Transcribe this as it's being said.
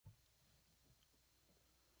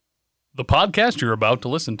The podcast you're about to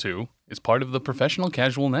listen to is part of the Professional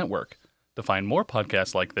Casual Network. To find more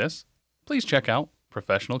podcasts like this, please check out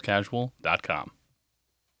professionalcasual.com.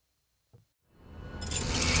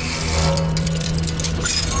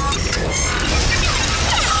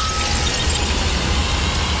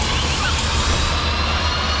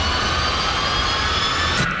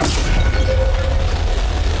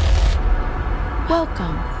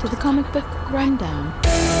 Welcome to the Comic Book Rundown.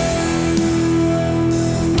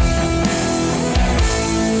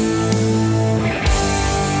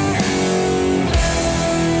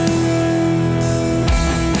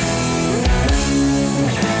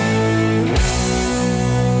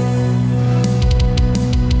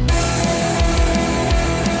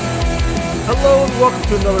 Hello and welcome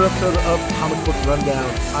to another episode of Comic Book Rundown.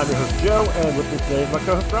 I'm your host Joe, and with me today is my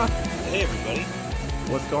co-host Ron. Hey everybody.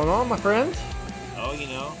 What's going on, my friend? Oh,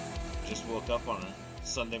 just woke up on a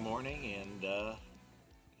Sunday morning and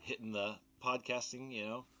hitting the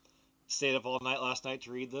podcasting, stayed up all night last night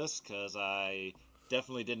to read this because I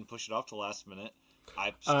definitely didn't push it off to last minute.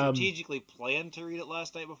 I strategically planned to read it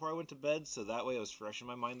last night before I went to bed, so that way it was fresh in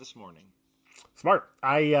my mind this morning. Smart.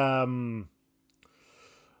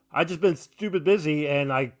 I just been stupid busy,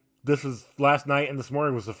 and this was last night and this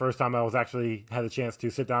morning was the first time I was actually had a chance to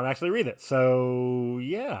sit down and actually read it. So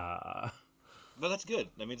yeah. But that's good.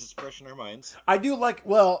 That means it's fresh in our minds. I do but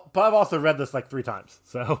I've also read this like 3 times,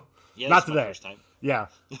 so Yeah, not this is my today. first time. Yeah.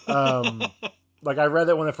 I read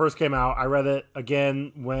it when it first came out. I read it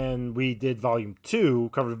again when we did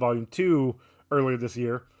covered Volume 2 earlier this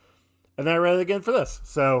year. And then I read it again for this.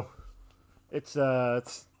 So it's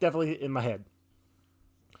definitely in my head.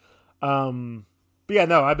 But yeah,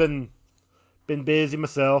 no, I've been busy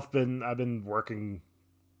myself. I've been working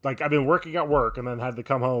at work and then had to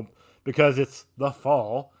come home because it's the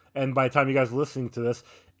fall. And by the time you guys are listening to this,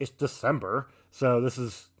 it's December. So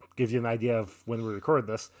this gives you an idea of when we record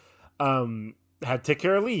this. Had to take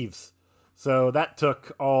care of leaves. So that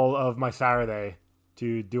took all of my Saturday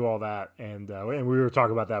to do all that. And we were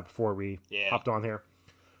talking about that before we hopped on here.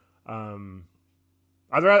 I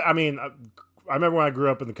remember when I grew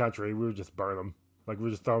up in the country, we would just burn them. We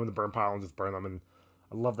would just throw them in the burn pile and just burn them. And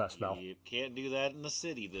I love that smell. You can't do that in the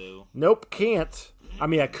city, though. Nope, can't. I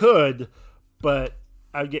mean, I could, but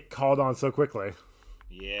I'd get called on so quickly.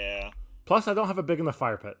 Yeah. Plus, I don't have a big enough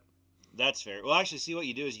fire pit. That's fair. Well, actually, see what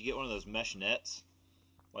you do is you get one of those mesh nets,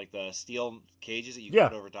 like the steel cages that you can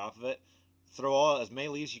put over top of it. Throw as many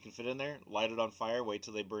leaves you can fit in there, light it on fire, wait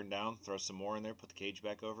till they burn down, throw some more in there, put the cage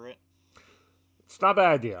back over it. It's not a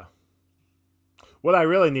bad idea. What I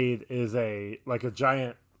really need is a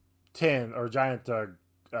giant tin or giant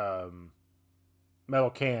metal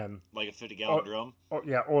can. Like a 50-gallon drum?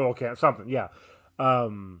 Oil can, something, yeah.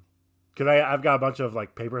 Because I've got a bunch of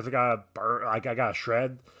papers I gotta burn, I gotta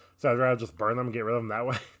shred, so I'd rather just burn them and get rid of them that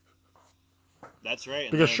way. That's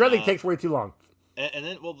right. Because shredding takes way too long. And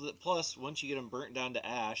then, plus, once you get them burnt down to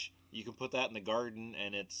ash, you can put that in the garden,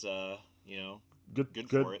 and it's, good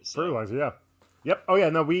for it. So. Fertilizer, yeah. Yep. Oh, yeah,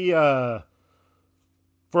 no, we,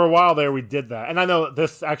 for a while there, we did that. And I know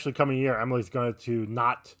this actually coming year, Emily's going to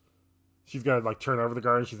she's going to turn over the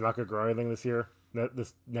garden. She's not going to grow anything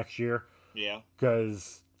this next year. Yeah.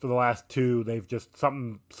 Because for the last 2, they've just,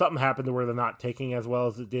 something happened to where they're not taking as well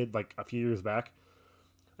as it did a few years back.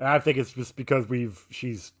 And I think it's just because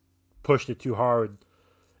she's pushed it too hard.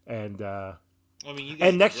 And, you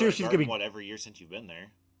guys next year she's going to be, every year since you've been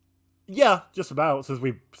there. Yeah, just about, since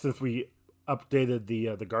we updated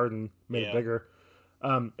the garden, made it bigger.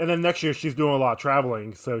 And then next year she's doing a lot of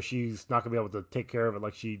traveling, so she's not going to be able to take care of it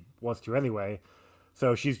like she wants to anyway.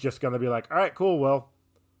 So she's just going to be like, all right, cool, well,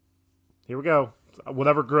 here we go.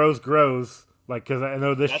 Whatever grows. Because I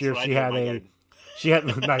know this year she had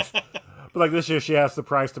nice. But this year she has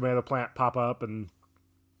surprise tomato plant pop up, and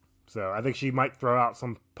so I think she might throw out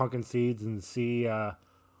some pumpkin seeds and see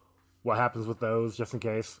what happens with those, just in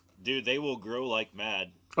case. Dude, they will grow like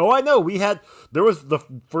mad. Oh, I know. There was the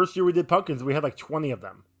first year we did pumpkins, we had 20 of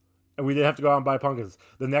them. And we didn't have to go out and buy pumpkins.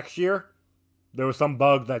 The next year, there was some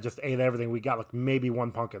bug that just ate everything. We got maybe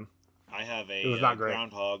 1 pumpkin. I have a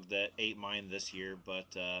groundhog that ate mine this year, but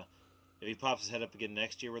if he pops his head up again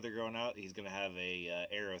next year where they're growing out, he's gonna have a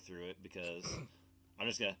arrow through it because I'm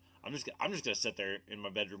just gonna sit there in my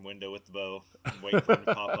bedroom window with the bow and wait for him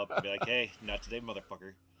to pop up and be like, "Hey, not today,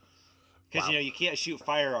 motherfucker." Because you can't shoot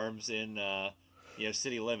firearms in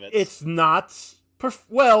city limits. It's not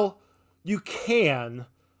well, you can,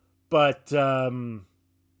 but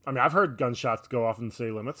I've heard gunshots go off in the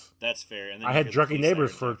city limits. That's fair. And then I had drunken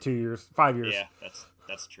neighbors for 5 years. Yeah,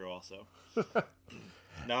 that's true also.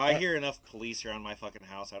 No, I hear enough police around my fucking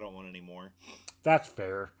house. I don't want any more. That's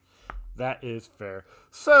fair. That is fair.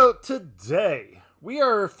 So today we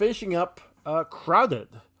are finishing up Crowded.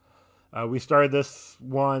 We started this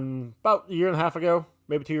one about a year and a half ago,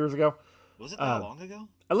 maybe 2 years ago. Was it that long ago?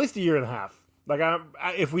 At least a year and a half. Like,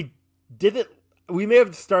 if we did it, we may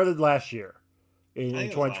have started last year in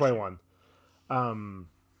 2021.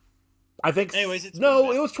 I think. Anyways, it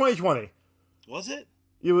was 2020. Was it?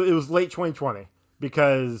 It was late 2020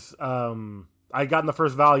 because I got in the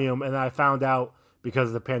first volume and I found out because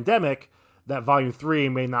of the pandemic that volume 3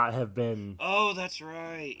 may not have been. Oh, that's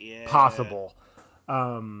right. Yeah. Possible.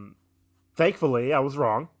 Thankfully, I was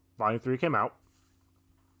wrong. Volume 3 came out,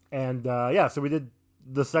 and so we did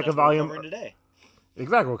the second volume we're covering today.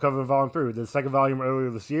 Exactly, we're covering volume 3. We did the second volume earlier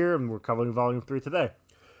this year, and we're covering volume 3 today.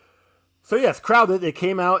 So yes, Crowded. It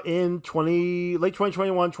came out in late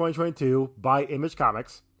 2021, 2022 by Image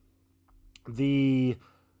Comics. The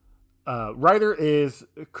writer is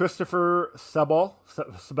Christopher Sebela.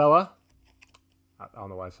 I don't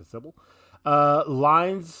know why I said Sybil.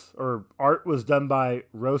 Lines or art was done by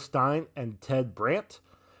Rose Stein and Ted Brandt.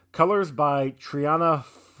 Colors by Triana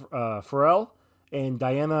Farrell and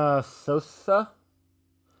Diana Sosa.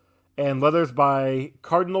 And leathers by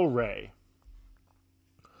Cardinal Ray.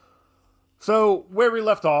 So, where we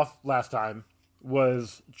left off last time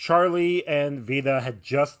was Charlie and Vida had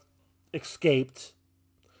just escaped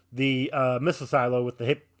the missile silo with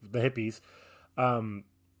the hippies.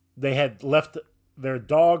 They had left their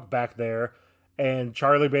dog back there, and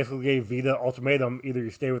Charlie basically gave Vida ultimatum: either you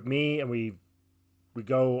stay with me and we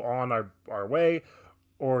go on our way,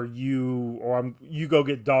 or you go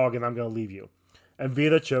get dog and I'm going to leave you. And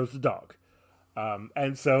Vida chose the dog.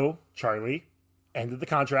 And so Charlie ended the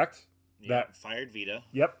contract. That fired Vida.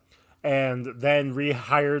 Yep. And then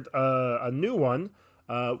rehired a new one,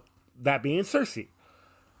 that being Cersei.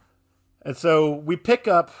 And so we pick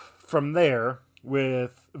up from there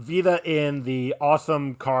with Vida in the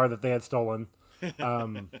awesome car that they had stolen,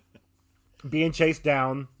 being chased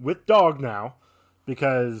down with dog now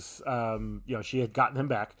because she had gotten him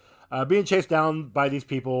back, being chased down by these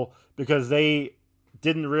people because they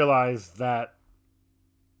didn't realize that,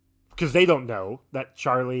 because they don't know that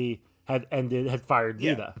Charlie had fired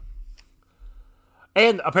Vida.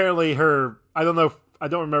 And apparently I don't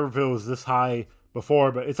remember if it was this high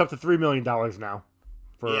before, but it's up to $3 million now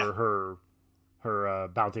for her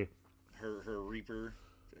bounty. Her Reaper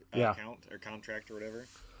account or contract or whatever.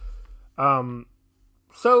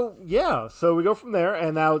 So we go from there,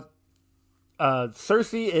 and now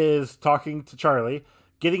Cersei is talking to Charlie,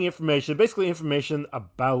 getting information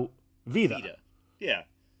about Vida. Yeah.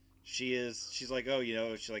 She's like,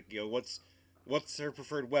 what's her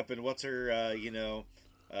preferred weapon? What's her,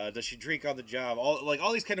 does she drink on the job?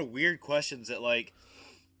 All these kind of weird questions that, like,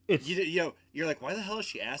 you're like, why the hell is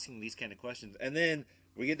she asking these kind of questions? And then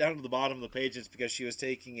we get down to the bottom of the page, it's because she was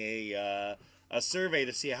taking a survey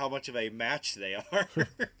to see how much of a match they are.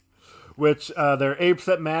 Which, they're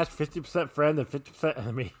 80% match, 50% friend, and 50%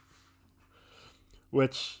 enemy.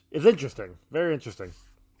 Which is interesting. Very interesting.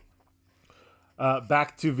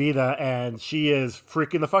 Back to Vida, and she is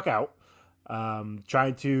freaking the fuck out.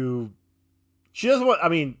 She doesn't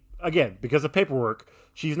want, again, because of paperwork,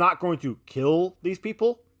 she's not going to kill these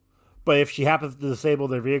people, but if she happens to disable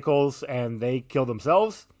their vehicles and they kill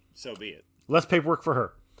themselves, so be it. Less paperwork for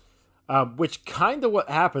her. Which kind of what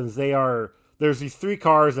happens, there's these 3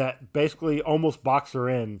 cars that basically almost box her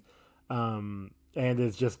in, and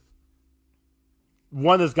it's just,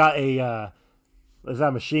 one has got a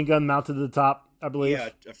machine gun mounted to the top, I believe. Yeah,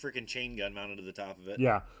 a freaking chain gun mounted to the top of it.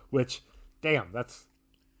 Yeah, which, damn, that's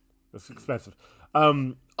expensive.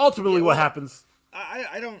 Ultimately, what happens?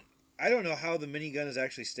 I don't know how the minigun is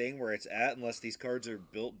actually staying where it's at unless these cards are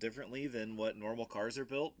built differently than what normal cars are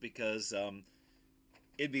built, because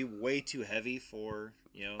it'd be way too heavy for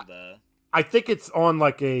the. I think it's on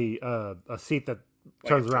like a seat that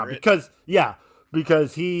turns around turret?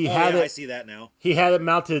 because he had it. I see that now. He had it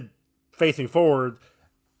mounted facing forward,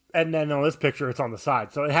 and then on this picture it's on the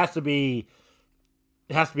side, so it has to be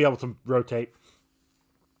able to rotate.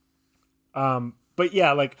 But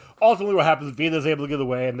yeah, like, ultimately what happens is Vida's able to get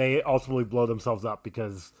away, and they ultimately blow themselves up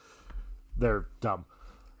because they're dumb.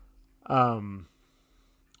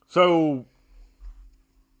 So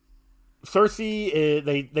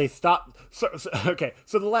Cersei, they stop. Okay,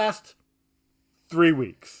 so the last 3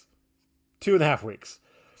 weeks, 2.5 weeks,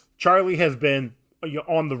 Charlie has been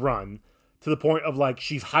on the run to the point of, like,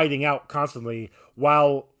 she's hiding out constantly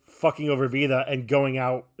while fucking over Vida and going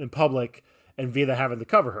out in public, and Vida having to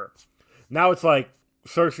cover her. Now it's like,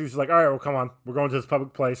 Cersei's like, all right, well, come on. We're going to this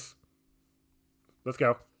public place. Let's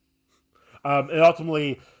go. And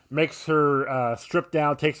ultimately, makes her strip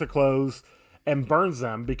down, takes her clothes, and burns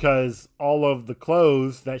them because all of the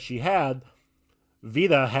clothes that she had,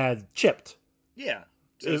 Vida had chipped. Yeah.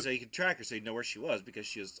 So you could track her so you know where she was because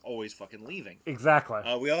she was always fucking leaving. Exactly.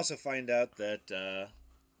 We also find out that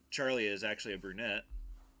Charlie is actually a brunette.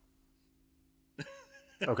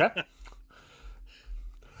 Okay.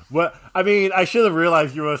 What? I mean, I should have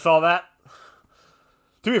realized you would have saw that.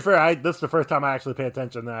 To be fair, this is the first time I actually pay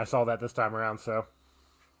attention, and I saw that this time around, so.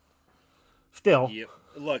 Still. Yep.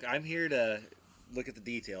 Look, I'm here to look at the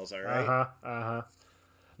details, all right?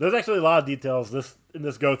 There's actually a lot of details in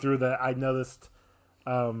this go-through that I noticed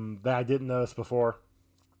that I didn't notice before.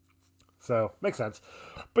 So, makes sense.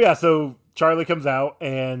 But yeah, so Charlie comes out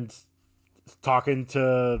and talking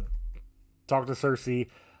to Cersei,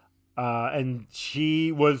 and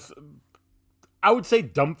she was, I would say,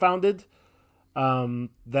 dumbfounded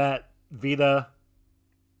that Vida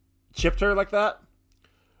chipped her like that.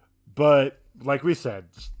 But like we said,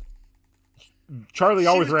 Charlie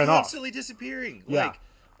always ran off. Constantly disappearing. Yeah. Like,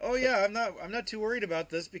 oh yeah, I'm not too worried about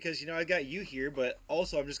this because I got you here, but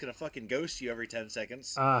also I'm just gonna fucking ghost you every 10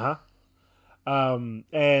 seconds. And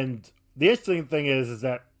the interesting thing is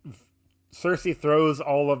that Cersei throws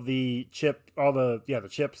all of the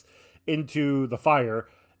chips into the fire,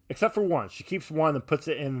 except for one. She keeps one and puts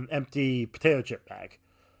it in an empty potato chip bag,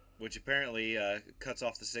 which apparently cuts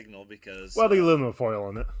off the signal because the aluminum foil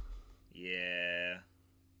in it. Yeah.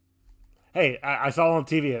 Hey, I saw it on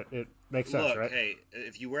TV. It makes sense, Look, right? Hey,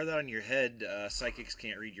 if you wear that on your head, psychics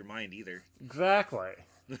can't read your mind either. Exactly.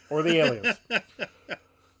 Or the aliens.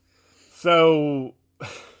 So,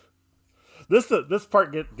 this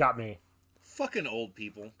part got me. Fucking old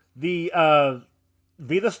people. The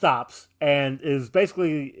Vida stops and is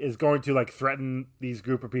going to like threaten these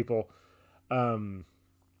group of people, and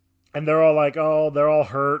they're all like, oh, they're all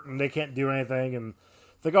hurt and they can't do anything, and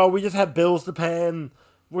it's like, oh, we just have bills to pay and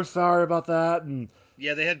we're sorry about that. And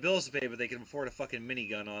yeah, they had bills to pay, but they could afford a fucking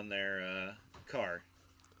minigun on their car.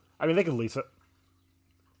 I mean, they could lease it,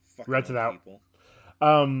 fucking rent it out. People.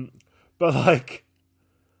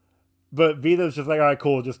 But Vita's just like, all right,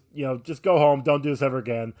 cool, just go home, don't do this ever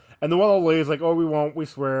again. And the one old lady's like, oh, we won't, we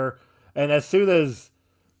swear. And as soon as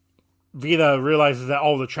Vita realizes that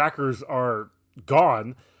all the trackers are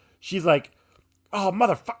gone, she's like, oh,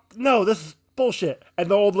 motherfucker, no, this is bullshit.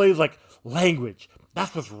 And the old lady's like, language,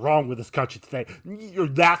 that's what's wrong with this country today.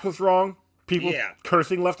 That's what's wrong? People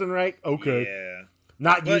cursing left and right? Okay. Yeah.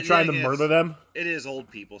 Not you trying to murder them? It is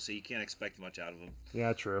old people, so you can't expect much out of them.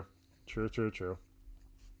 Yeah, true.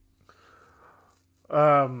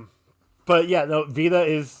 But yeah, no,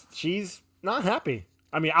 Vida she's not happy.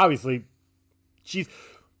 I mean, obviously, she's,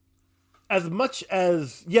 as much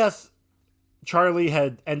as, yes, Charlie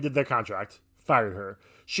had ended their contract, fired her,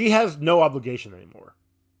 she has no obligation anymore.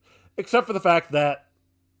 Except for the fact that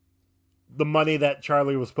the money that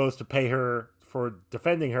Charlie was supposed to pay her for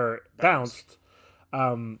defending her bounced.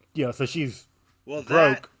 So she's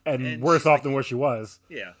broke and worse off than where she was.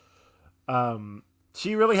 Yeah.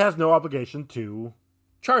 She really has no obligation to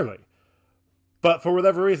Charlie. But for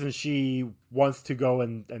whatever reason, she wants to go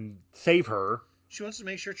and save her. She wants to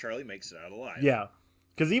make sure Charlie makes it out alive. Yeah.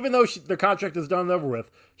 Because even though the contract is done and over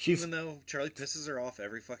with, even though Charlie pisses her off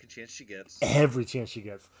every fucking chance she gets. Every chance she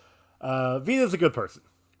gets. Vita's a good person.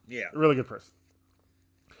 Yeah. A really good person.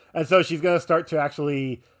 And so she's going to start to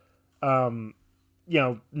actually,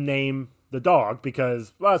 name the dog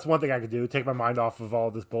because, well, that's one thing I could do, take my mind off of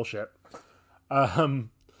all this bullshit.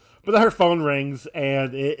 But then her phone rings,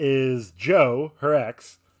 and it is Joe, her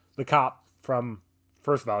ex, the cop from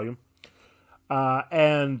first volume.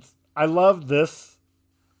 And I love this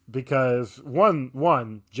because,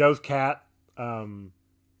 one, Joe's cat, oh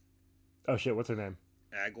shit, what's her name?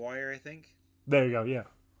 Aguirre, I think. There you go, yeah.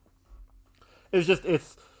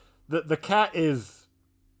 The cat is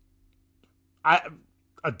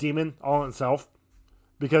a demon all in itself.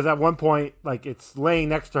 Because at one point, like, it's laying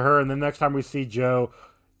next to her, and the next time we see Joe,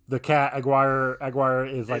 the cat,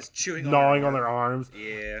 Aguirre is like gnawing on their arms.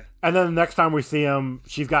 Yeah. And then the next time we see him,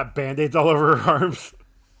 she's got Band-Aids all over her arms.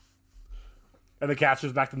 And the cat's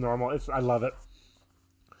just back to normal. I love it.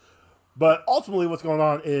 But ultimately what's going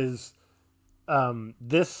on is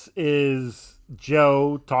this is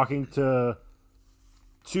Joe talking to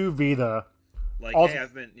Vida. Like, hey,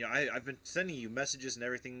 I've been sending you messages and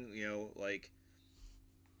everything, like,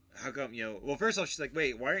 how come, well, first off, she's like,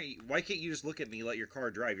 wait, why can't you just look at me, let your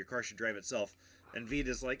car drive? Your car should drive itself. And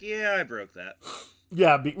Vita's like, yeah, I broke that.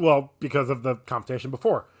 Yeah, because of the competition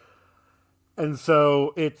before. And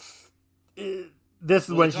so this is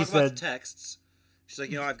when she said, the texts. She's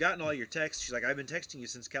like, I've gotten all your texts. She's like, I've been texting you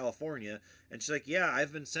since California. And she's like, yeah,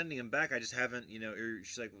 I've been sending them back. I just haven't, or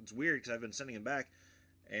she's like, it's weird because I've been sending them back.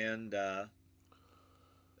 And,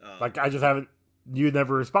 like, I just haven't, you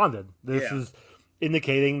never responded. This is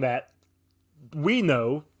indicating that we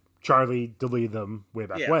know Charlie deleted them way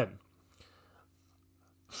back when.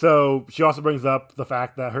 So she also brings up the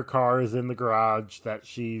fact that her car is in the garage that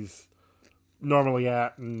she's normally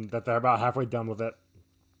at and that they're about halfway done with it.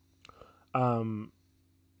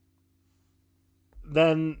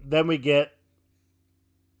 Then we get,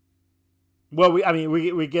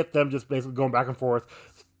 we get them just basically going back and forth.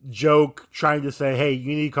 Joe trying to say, hey,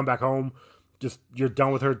 you need to come back home. Just, you're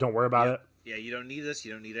done with her. Don't worry about it. Yeah, you don't need this.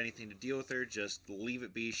 You don't need anything to deal with her. Just leave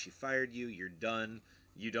it be. She fired you. You're done.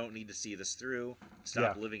 You don't need to see this through.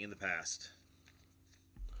 Stop living in the past.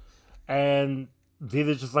 And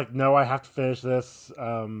Vita's just like, no, I have to finish this.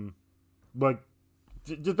 Like,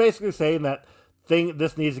 just basically saying that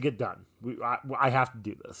this needs to get done. I have to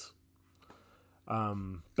do this.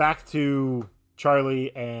 Back to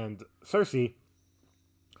Charlie and Cersei.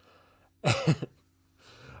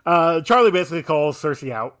 Charlie basically calls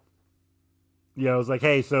Cersei out. It's like,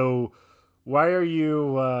 hey, so why are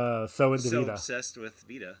you so into Vita? Obsessed with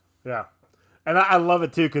Vita. Yeah. And I love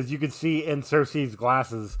it, too, because you can see in Cersei's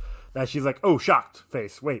glasses that she's like, oh, shocked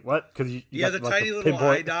face. Wait, what? Because you the tiny little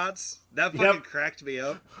eye dots. That fucking cracked me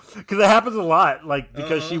up. Because it happens a lot. Like,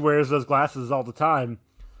 because she wears those glasses all the time.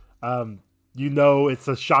 It's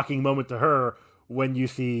a shocking moment to her when you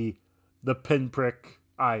see the pinprick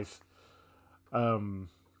eyes.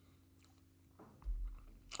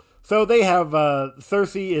 So they have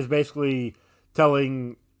Cersei is basically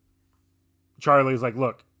telling Charlie's like,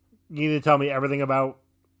 look, you need to tell me everything about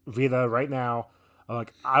Vita right now.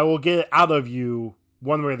 Like, I will get it out of you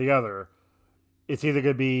one way or the other. It's either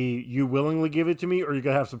going to be you willingly give it to me or you're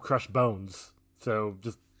going to have some crushed bones. So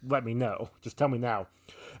just let me know. Just tell me now.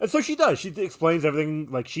 And so she does. She explains everything.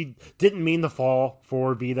 Like, she didn't mean to fall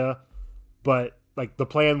for Vita, but like the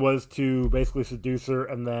plan was to basically seduce her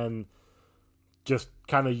and then just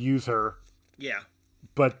kind of use her. Yeah.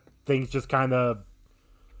 But things just kind of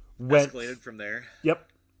went... escalated from there. Yep.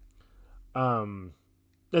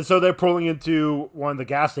 And so they're pulling into one of the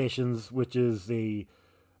gas stations, which is the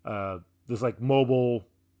this like mobile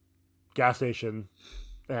gas station.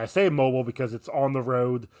 And I say mobile because it's on the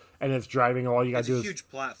road and it's driving. All you got to do is... It's a huge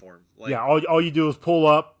platform. Like... Yeah, all you do is pull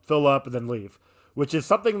up, fill up, and then leave. Which is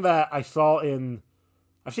something that I saw in...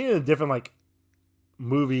 I've seen it in different like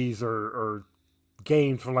movies or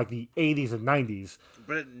games from like the 80s and 90s.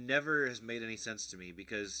 But it never has made any sense to me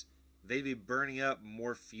because they'd be burning up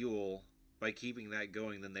more fuel by keeping that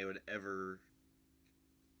going than they would ever,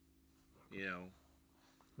 I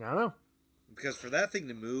don't know. Because for that thing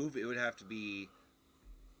to move, it would have to be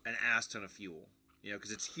an ass ton of fuel.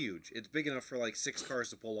 Because it's huge. It's big enough for like 6 cars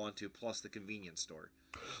to pull onto plus the convenience store.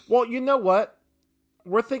 Well, you know what?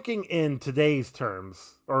 We're thinking in today's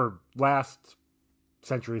terms, or last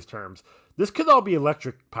century's terms. This could all be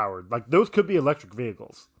electric powered. Like, those could be electric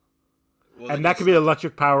vehicles. Well, and that could be an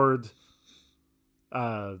electric powered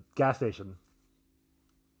gas station.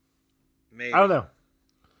 Maybe. I don't know.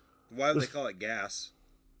 Why would they call it gas?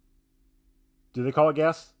 Do they call it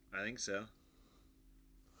gas? I think so.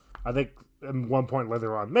 I think at one point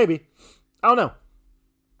later on. Maybe. I don't know.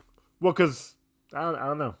 Well, because I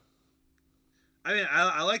don't know. I mean,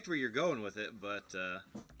 I liked where you're going with it, but...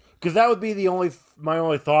 Because that would be my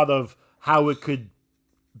only thought of how it could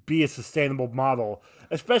be a sustainable model,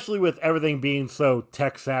 especially with everything being so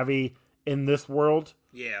tech-savvy in this world.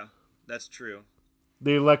 Yeah, that's true.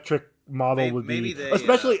 The electric model would be... They,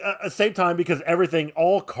 especially at the same time, because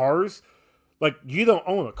all cars, like, you don't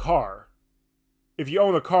own a car. If you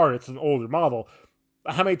own a car, it's an older model.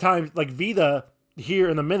 How many times, like, Vita, here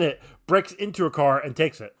in a minute, breaks into a car and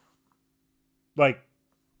takes it? Like,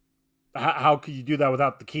 how could you do that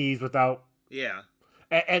without the keys, without... Yeah.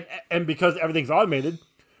 And because everything's automated,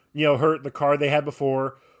 the car they had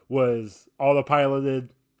before was autopiloted.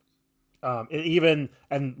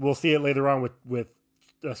 And we'll see it later on with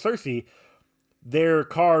Cersei, their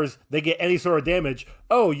cars, they get any sort of damage.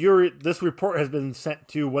 Oh, this report has been sent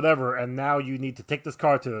to whatever, and now you need to take this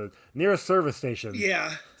car to the nearest service station.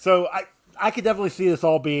 Yeah. So I could definitely see this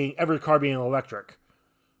every car being electric.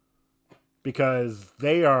 Because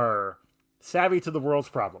they are savvy to the world's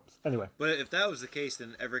problems. Anyway. But if that was the case,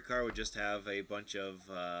 then every car would just have a bunch of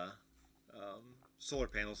solar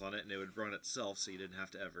panels on it, and it would run itself, so you didn't have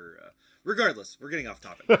to ever... Regardless, we're getting off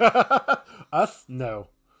topic. Us? No.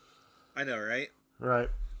 I know, right? Right.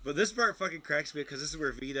 But this part fucking cracks me, because this is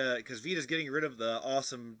where Vita's getting rid of the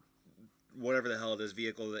awesome whatever the hell it is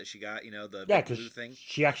vehicle that she got. You know, the Yeah, blue because thing.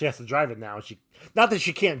 she actually has to drive it now. Not that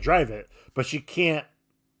she can't drive it, but she can't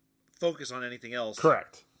focus on anything else.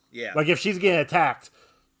 Correct. Yeah. Like if she's getting attacked,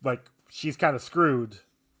 like she's kind of screwed,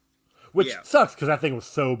 which sucks because that thing was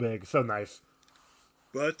so big, so nice.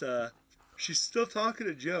 But she's still talking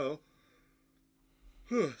to Joe.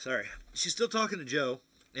 Sorry, she's still talking to Joe,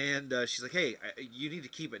 and she's like, "Hey, you need to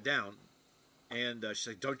keep it down." And she's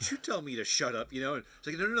like, "Don't you tell me to shut up," you know? And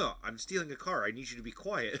she's like, "No, I'm stealing a car. I need you to be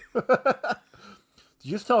quiet." Did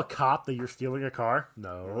you just tell a cop that you're stealing a car?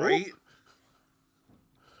 No. Right?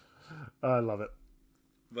 I love it.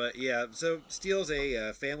 But yeah, so steals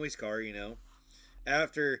a family's car, you know.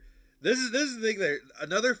 After this is the thing there,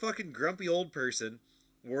 another fucking grumpy old person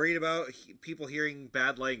worried about people hearing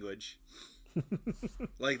bad language.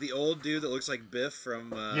 Like the old dude that looks like Biff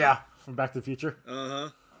from from Back to the Future. Uh-huh.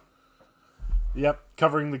 Yep,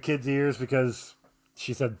 covering the kid's ears because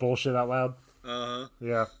she said bullshit out loud. Uh-huh.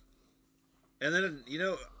 Yeah. And then, you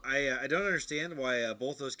know, I don't understand why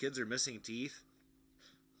both those kids are missing teeth.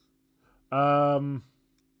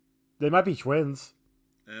 They might be twins.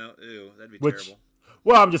 Oh, ew, that'd be terrible.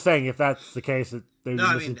 Well, I'm just saying if that's the case, they're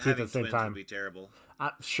no, missing teeth at the same time. Would be terrible.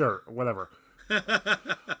 Sure, whatever.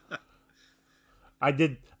 I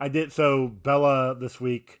did. So Bella this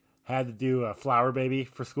week had to do a flower baby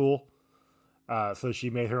for school. So she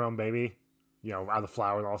made her own baby, you know, out of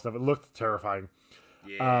flour and all that stuff. It looked terrifying.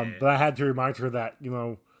 Yeah. But I had to remind her that, you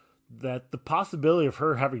know, that the possibility of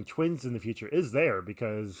her having twins in the future is there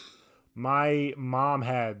because my mom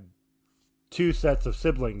had 2 sets of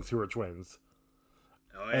siblings who are twins.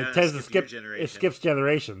 Oh, yeah, and it tends to skip. Generation. It skips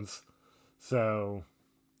generations. So.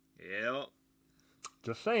 Yeah.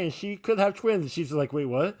 Just saying, she could have twins. She's like, wait,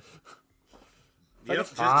 what? Yep,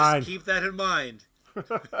 just keep that in mind.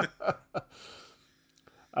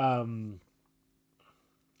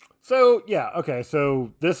 So yeah, okay.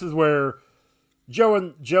 So this is where Joe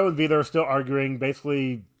and Vida are still arguing,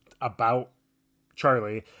 basically about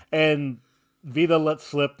Charlie, and Vida lets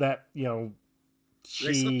slip that, you know,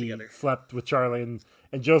 she slept with Charlie,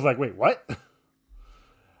 and Joe's like, wait, what?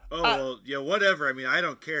 Oh, well, yeah, whatever. I mean, I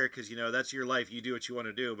don't care because, you know, that's your life. You do what you want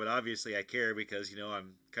to do. But obviously I care because, you know,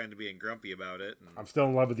 I'm kind of being grumpy about it. And... I'm still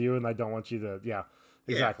in love with you, and I don't want you to... Yeah,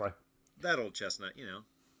 exactly. Yeah, that old chestnut, you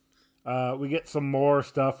know. We get some more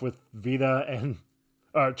stuff with Vida and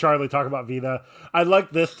Charlie talk about Vida. I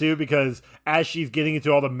like this, too, because as she's getting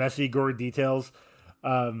into all the messy, gory details,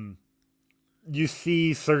 you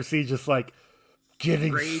see Cersei just, like,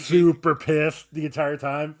 getting super pissed the entire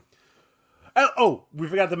time. Oh, we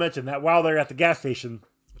forgot to mention that while they're at the gas station,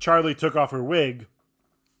 Charlie took off her wig,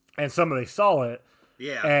 and somebody saw it,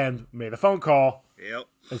 and made a phone call. Yep.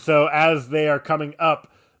 And so as they are coming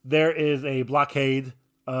up, there is a blockade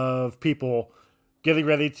of people getting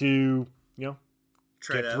ready to, you know,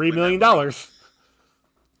 get $3 million.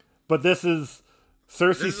 But this is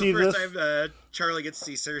Cersei. This is the first time Charlie gets to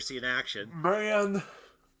see Cersei in action. Man,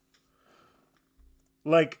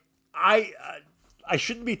 like I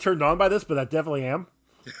shouldn't be turned on by this, but I definitely am.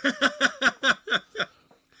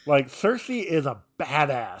 Like, Cersei is a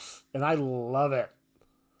badass, and I love it.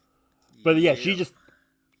 But yeah, she just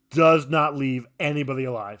does not leave anybody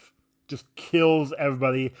alive. Just kills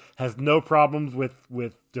everybody. Has no problems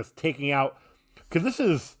with just taking out... Because this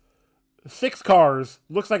is 6 cars.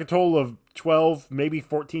 Looks like a total of 12, maybe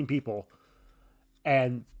 14 people.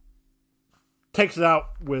 And takes it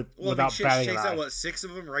out without batting an eye. She takes out, what, 6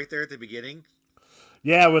 of them right there at the beginning?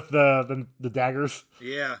 Yeah, with the daggers.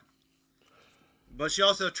 Yeah. But she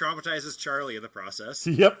also traumatizes Charlie in the process.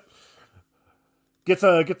 Yep. Gets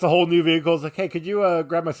a whole new vehicle. It's like, hey, could you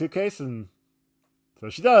grab my suitcase? And so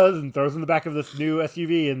she does, and throws in the back of this new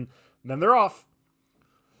SUV, and then they're off.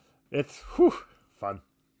 It's fun.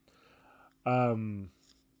 And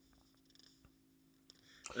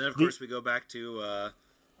then, of course, we go back to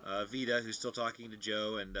Vida, who's still talking to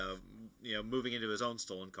Joe, and you know, moving into his own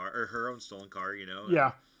stolen car, or her own stolen car, you know.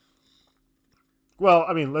 Yeah. Well,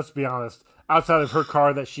 I mean, let's be honest. Outside of her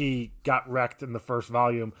car that she got wrecked in the first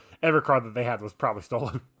volume, every car that they had was probably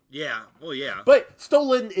stolen. Yeah. Well, yeah. But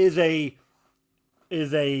stolen is a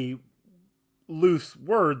loose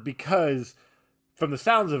word because, from the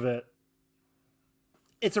sounds of it,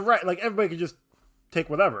 it's a right. Like, everybody can just take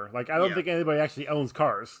whatever. Like, I don't think anybody actually owns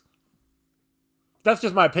cars. That's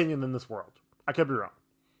just my opinion in this world. I could be wrong.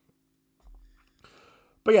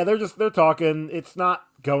 But yeah, they're talking. It's not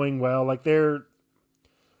going well. Like,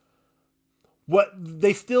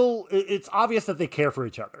 it's obvious that they care for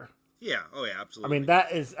each other. Yeah. Oh yeah, absolutely.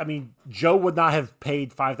 I mean, Joe would not have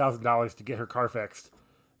paid $5,000 to get her car fixed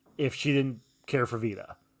if she didn't care for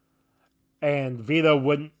Vida. And Vida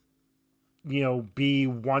wouldn't be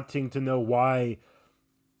wanting to know why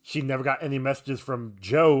she never got any messages from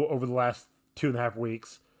Joe over the last 2.5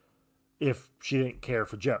 weeks if she didn't care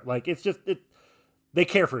for Joe. Like, it's just, they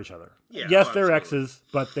care for each other. Yeah, yes, oh, they're absolutely. exes,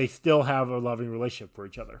 but they still have a loving relationship for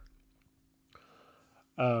each other.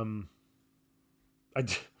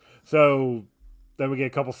 So then we get a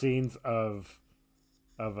couple scenes of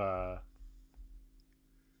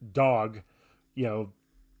dog, Vida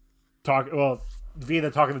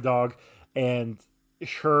talking to dog, and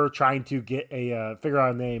her trying to get figure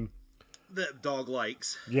out a name that dog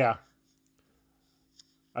likes. Yeah.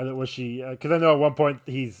 I know, was she? Because I know at one point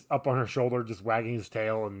he's up on her shoulder, just wagging his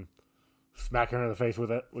tail and smacking her in the face with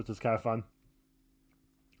it, which is kind of fun.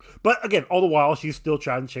 But again, all the while she's still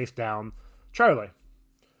trying to chase down Charlie.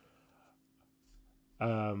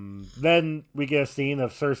 Then we get a scene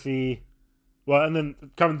of Cersei. Well, and then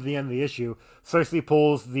coming to the end of the issue, Cersei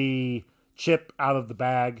pulls the chip out of the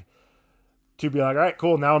bag to be like, all right,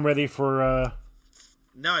 cool, now I'm ready for...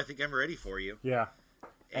 Now I think I'm ready for you. Yeah.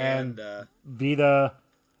 And Vida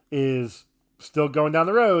is still going down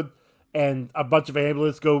the road, and a bunch of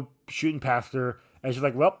ambulances go shooting past her, and she's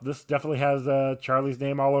like, well, this definitely has Charlie's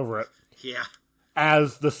name all over it. Yeah.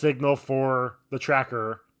 As the signal for the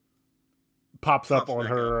tracker pops up on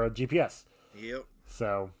her GPS. Yep.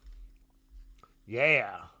 So,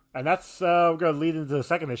 yeah. And that's, we're going to lead into the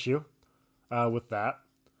second issue with that.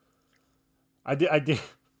 I did.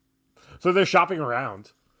 So they're shopping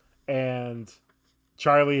around, and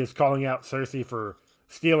Charlie is calling out Cersei for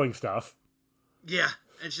stealing stuff. Yeah.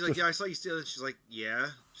 And she's like, yeah, I saw you steal it. She's like, yeah.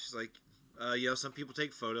 She's like, some people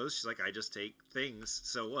take photos. She's like, I just take things.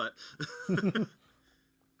 So what? And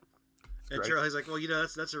Charlie's like, well,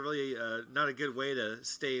 that's a really not a good way to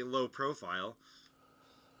stay low profile.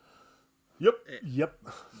 Yep.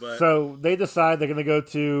 But, so they decide they're going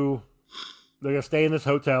to stay in this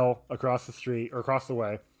hotel across the street or across the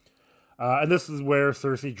way. And this is where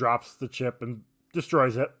Cersei drops the chip and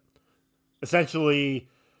destroys it, essentially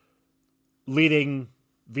leading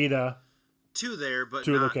Vida to there, but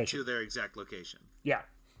to not to their exact location. Yeah.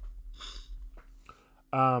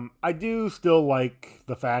 I do still like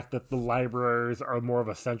the fact that the libraries are more of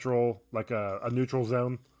a central, like a neutral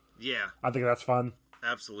zone. Yeah. I think that's fun.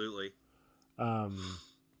 Absolutely. While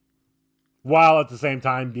at the same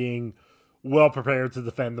time being well prepared to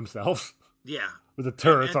defend themselves. Yeah. With the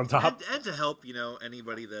turrets on top. And to help,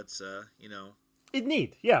 anybody that's, In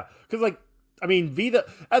need, yeah. Because, Vida,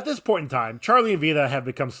 at this point in time, Charlie and Vida have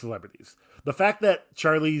become celebrities. The fact that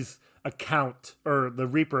Charlie's account, or the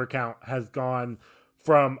Reaper account, has gone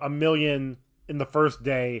from 1 million in the first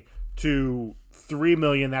day to 3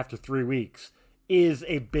 million after 3 weeks is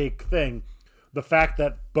a big thing. The fact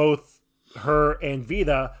that both her and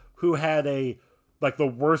Vida, who had the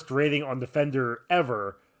worst rating on Defender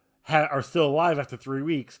ever, are still alive after 3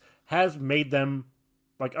 weeks, has made them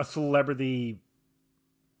like a celebrity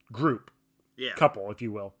group, couple, if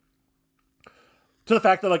you will. To the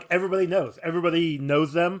fact that everybody knows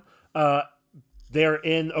them. They're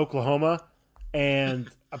in Oklahoma, and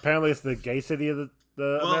apparently it's the gay city of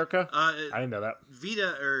America. I didn't know that.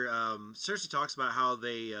 Vida or Cersei talks about how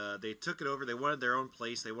they took it over. They wanted their own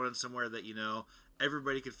place. They wanted somewhere that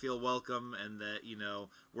everybody could feel welcome, and that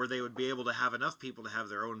where they would be able to have enough people to have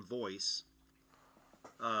their own voice.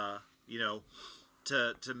 To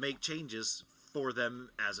make changes for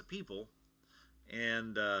them as a people,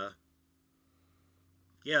 and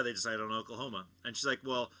they decided on Oklahoma. And she's like,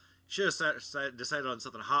 well, should have decided on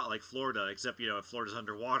something hot like Florida, except Florida's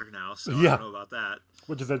underwater now, so I don't know about that.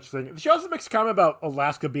 Which is interesting. She also makes a comment about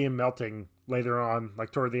Alaska being melting later on,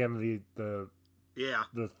 toward the end of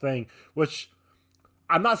the thing, which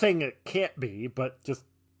I'm not saying it can't be, but just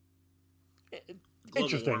global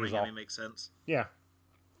interesting warming, is all. makes sense. Yeah.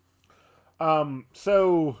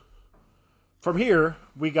 So from here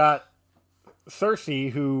we got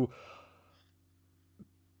Cersei, who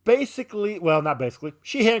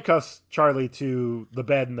she handcuffs Charlie to the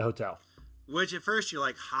bed in the hotel. Which at first you're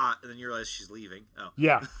like hot, and then you realize she's leaving. Oh.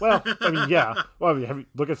 Yeah. Well, yeah. Well,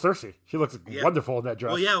 look at Cersei. She looks wonderful in that dress.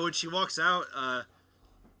 Well, yeah. When she walks out,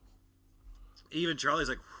 even Charlie's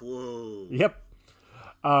like, "Whoa." Yep.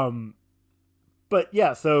 But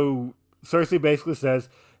yeah, so Cersei basically says,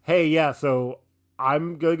 "Hey, yeah, so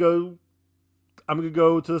I'm gonna go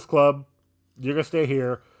to this club. You're gonna stay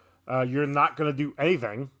here. You're not gonna do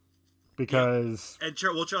anything because." Yeah. And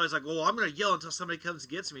Charlie's like, "Well, I'm gonna yell until somebody comes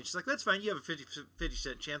and gets me." And she's like, "That's fine. You have a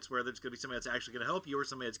 50% chance where there's gonna be somebody that's actually gonna help you, or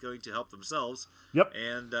somebody that's going to help themselves." Yep.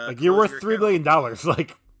 And you're worth $3 million.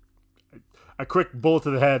 Like a quick bullet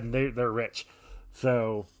to the head, and they're rich.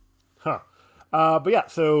 So, but yeah,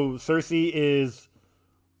 so Cersei is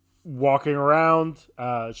walking around.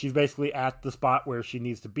 She's basically at the spot where she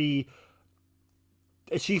needs to be.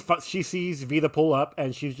 She sees Vida pull up,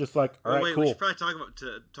 and she's just like, "All right, cool." We should probably talk about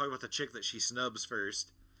the chick that she snubs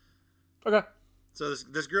first. Okay. So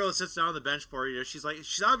this girl that sits down on the bench for her, she's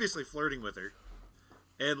obviously flirting with her,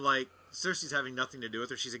 and like Cersei's having nothing to do with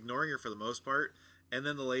her. She's ignoring her for the most part, and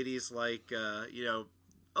then the lady's like, a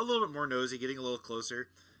little bit more nosy, getting a little closer,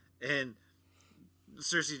 and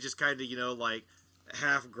Cersei just kind of like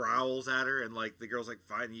half growls at her, and like the girl's like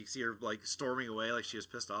fine. And you see her like storming away, like she was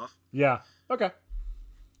pissed off. Yeah. Okay.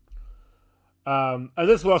 And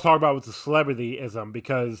this is what I was talking about with the celebrityism,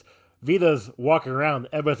 because Vida's walking around,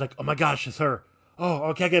 everybody's like, "Oh my gosh, it's her!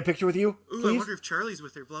 Oh, can I get a picture with you, Ooh, please?" I wonder if Charlie's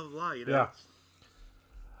with her. Blah blah blah.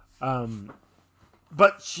 Yeah.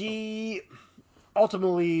 But she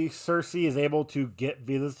ultimately, Cersei is able to get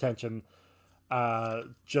Vida's attention,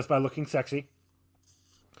 just by looking sexy,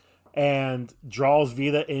 and draws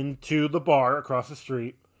Vida into the bar across the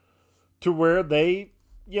street, to where they,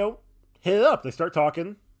 hit it up. They start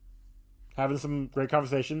talking, having some great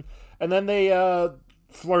conversation, and then they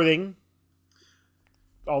flirting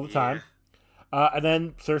all the time. And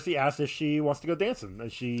then Cersei asks if she wants to go dancing,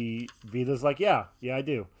 and Vida's like, yeah, I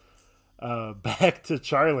do. Back to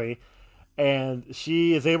Charlie, and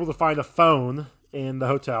she is able to find a phone in the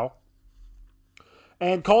hotel,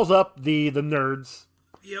 and calls up the nerds.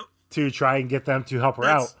 Yep. To try and get them to help her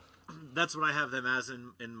out. That's what I have them as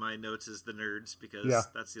in my notes, is the nerds, because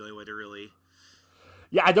that's the only way to really.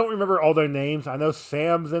 Yeah, I don't remember all their names. I know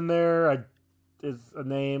Sam's in there. Is a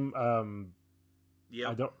name.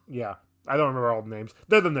 Yeah. I don't remember all the names.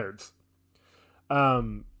 They're the nerds.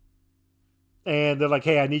 And they're like,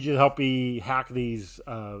 "Hey, I need you to help me hack these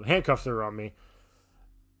handcuffs that are on me."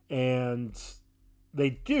 And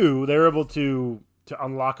they do. They're able to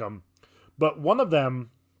unlock them, but one of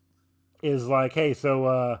them is like, "Hey,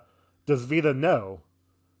 so does Vida know?"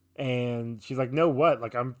 And she's like, "No, what?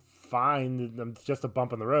 Like, I'm fine. It's just a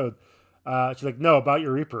bump in the road." She's like, "No, about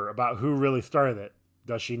your Reaper, about who really started it.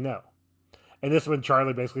 Does she know?" And this is when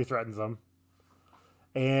Charlie basically threatens them.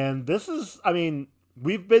 And this is,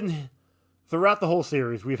 we've been, throughout the whole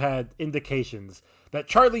series, we've had indications that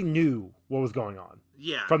Charlie knew what was going on.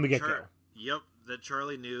 Yeah. From the get-go. Yep. That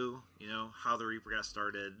Charlie knew, how the Reaper got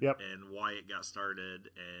started. Yep. And why it got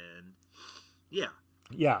started. And yeah.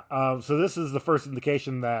 Yeah. So this is the first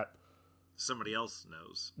indication that somebody else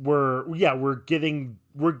knows. We're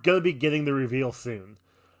gonna be getting the reveal soon.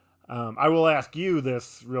 I will ask you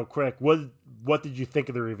this real quick. What did you think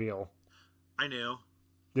of the reveal? I knew.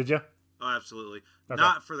 Did you? Oh, absolutely. Okay.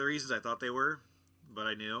 Not for the reasons I thought they were, but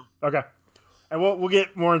I knew. Okay. And we'll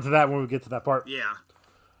get more into that when we get to that part. Yeah.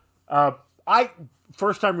 I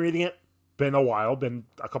first time reading it, been a while, been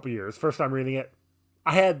a couple years. First time reading it,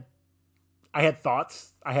 I had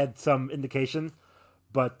thoughts. I had some indication,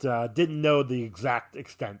 but didn't know the exact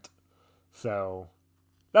extent. So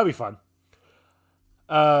that'll be fun.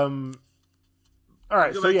 All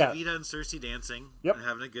right, so yeah, Vida and Cersei dancing, yep, and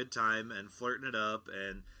having a good time and flirting it up,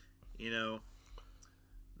 and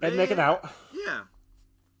and making out. Yeah.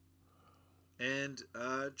 And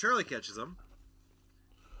Charlie catches them.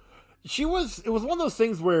 It was one of those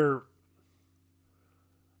things where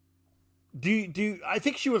I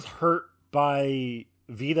think she was hurt by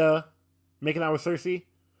Vida making out with Cersei?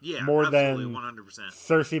 Yeah, more absolutely, than 100%.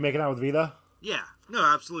 Cersei making out with Vida? Yeah, no,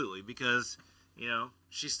 absolutely, because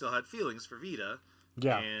she still had feelings for Vida.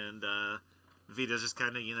 Yeah, and Vida's just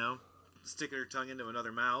kind of sticking her tongue into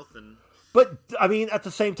another mouth, and. But at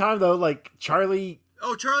the same time though, like Charlie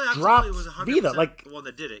absolutely was 100% Vida, like the one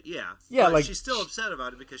that did it. Yeah, yeah, but like she's still upset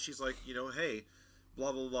about it because she's like, hey,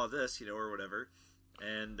 blah blah blah, this, or whatever,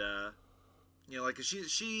 and like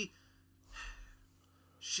she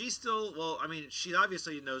still, she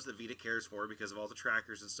obviously knows that Vida cares for her because of all the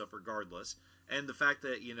trackers and stuff, regardless, and the fact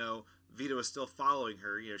that Vida was still following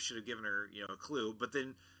her, should have given her a clue, but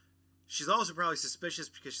then. She's also probably suspicious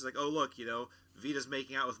because she's like, oh, look, Vida's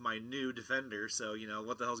making out with my new defender, so,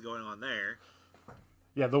 what the hell's going on there?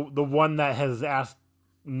 Yeah, the one that has asked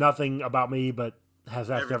nothing about me, but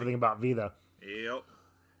has asked everything about Vida. Yep.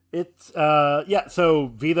 It's,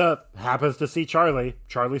 so Vida happens to see Charlie.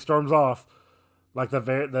 Charlie storms off. Like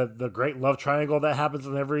the great love triangle that happens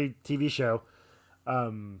in every TV show.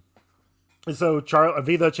 And so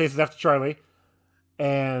Vida chases after Charlie.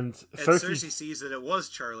 And Cersei sees that it was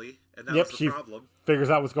Charlie, and that was the problem. Figures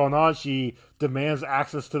out what's going on. She demands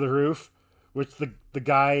access to the roof, which the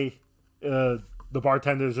guy, the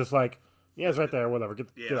bartender, is just like, yeah, it's right there, whatever, get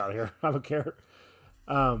out of here. I don't care.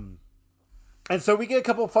 And so we get a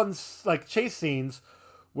couple of fun chase scenes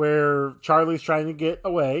where Charlie's trying to get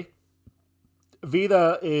away,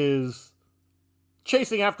 Vita is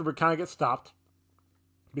chasing after, but kind of gets stopped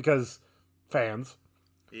because fans.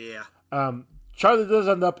 Yeah. Charlie does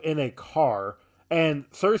end up in a car, and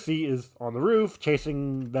Cersei is on the roof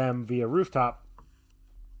chasing them via rooftop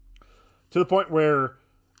to the point where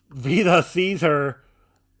Vita sees her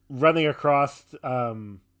running across.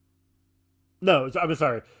 No, I'm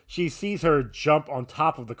sorry. She sees her jump on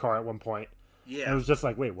top of the car at one point. Yeah. And it was just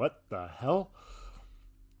like, wait, what the hell?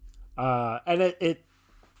 And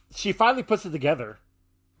she finally puts it together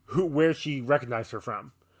where she recognized her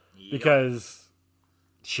from. Yep. Because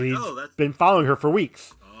she's that's... been following her for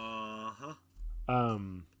weeks. Uh-huh.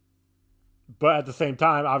 But at the same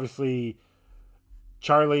time, obviously,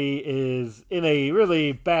 Charlie is in a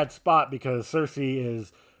really bad spot because Cersei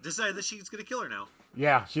is... decided that she's going to kill her now.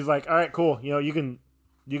 Yeah, she's like, all right, cool. You know, you can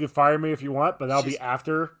fire me if you want, but that'll be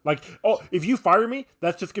after. Like, oh, if you fire me,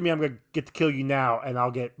 that's just gonna mean I'm gonna get to kill you now, and I'll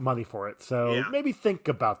get money for it. So maybe think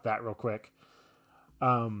about that real quick.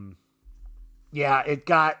 Yeah,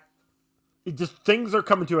 things are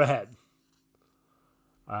coming to a head.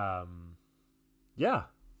 Yeah.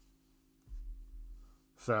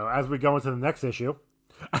 So as we go into the next issue,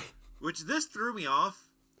 which this threw me off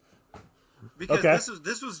because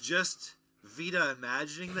this was just Vita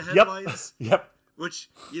imagining the headlines. Yep. Which,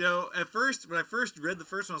 you know, at first, when I first read the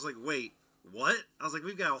first one, I was like, wait, what? I was like,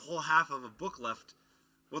 we've got a whole half of a book left.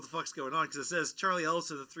 What the fuck's going on? Because it says Charlie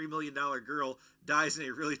Ellison, the $3 million girl, dies in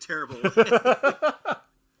a really terrible way.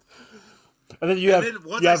 And then you have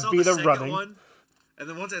Vita running. And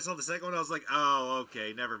then once I saw the second one, I was like, oh,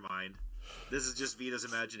 okay, never mind. This is just Vita's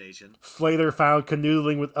imagination. Slater found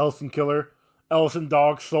canoodling with Ellison killer. Ellison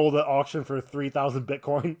dog sold at auction for 3,000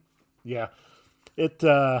 Bitcoin. Yeah.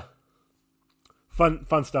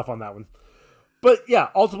 Fun stuff on that one. But yeah,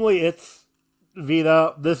 ultimately it's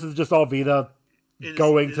Vita. This is just all Vita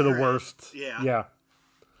going to the worst. Yeah.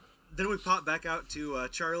 Then we pop back out to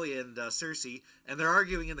Charlie and Cersei, and they're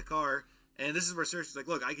arguing in the car. And this is where Cersei's like,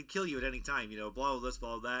 look, I could kill you at any time, you know, blah, blah, this,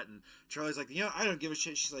 blah, blah, that. And Charlie's like, you know, I don't give a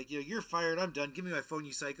shit. She's like, you know, you're fired. I'm done. Give me my phone,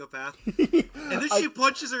 you psychopath. And then she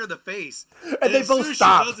punches her in the face. And they both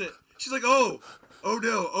stop. She does it, she's like, oh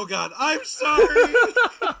no, oh God, I'm sorry.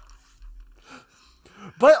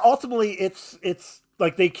 But ultimately, it's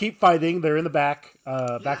like they keep fighting. They're in the back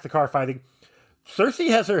of the car fighting. Cersei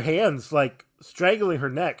has her hands like strangling her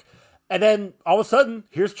neck. And then all of a sudden,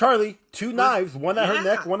 here's Charlie, two knives, one at her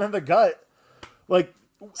neck, one at the gut. Like,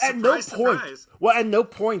 at no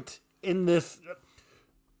point in this,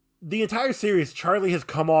 the entire series, Charlie has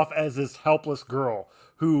come off as this helpless girl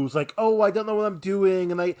who's like, oh, I don't know what I'm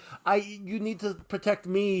doing, and you need to protect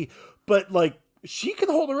me. But, like, she can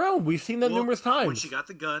hold her own. We've seen that numerous times. When she got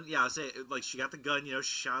the gun, I say, like, she got the gun, you know,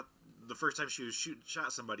 she shot, the first time she was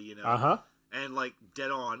shot somebody, you know. Uh-huh. And, like,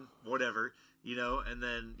 dead on, whatever, you know, and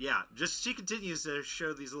then, just she continues to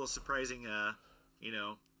show these little surprising, you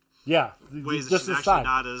know, ways that she's actually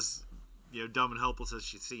not as, you know, dumb and helpless as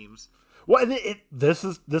she seems. Well, and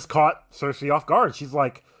this caught Cersei off guard. She's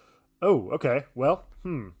like, oh, okay, well,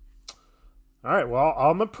 all right, well,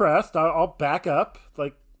 I'm impressed. I'll back up.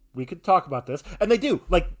 Like, we could talk about this. And they do.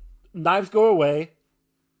 Like, knives go away,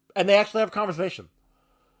 and they actually have a conversation.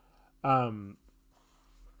 And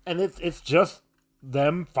it's just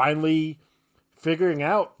them finally figuring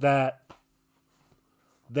out that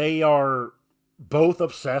they are both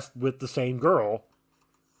obsessed with the same girl,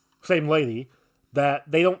 same lady, that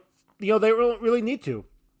they don't, they don't really need to.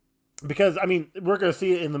 Because, I mean, we're going to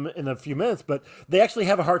see it in a few minutes, but they actually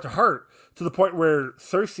have a heart-to-heart to the point where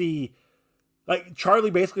Cersei, like, Charlie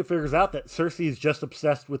basically figures out that Cersei is just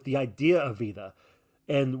obsessed with the idea of Vita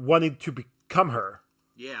and wanting to become her.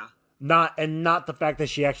 Yeah. Not the fact that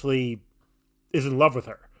she actually is in love with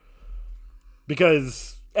her.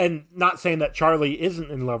 Because, and not saying that Charlie isn't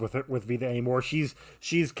in love with Vita anymore. She's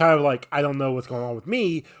kind of like, I don't know what's going on with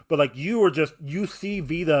me, but like you see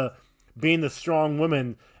Vita being the strong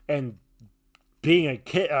woman and being a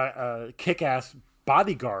kick-ass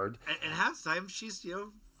bodyguard. And half the time she's, you know,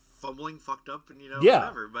 fumbling, fucked up, and, you know,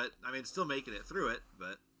 whatever. But, I mean, still making it through it,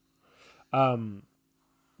 but.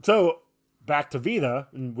 So, back to Vita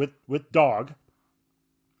with Dog.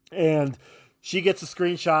 And she gets a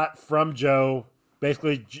screenshot from Joe.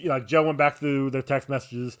 Basically, like, Joe went back through their text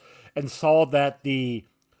messages and saw that the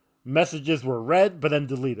messages were read, but then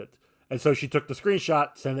deleted. And so she took the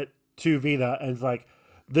screenshot, sent it to Vita, and it's like,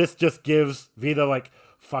 this just gives Vita, like,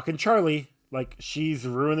 fucking Charlie, like, she's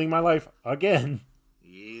ruining my life again.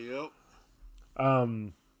 Yep.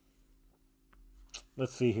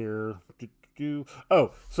 Let's see here.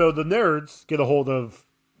 Oh, so the nerds get a hold of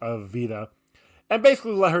Vita and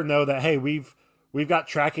basically let her know that, hey, we've we've got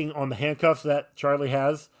tracking on the handcuffs that Charlie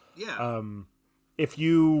has. Yeah. If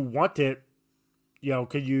you want it,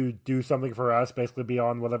 could you do something for us? Basically, be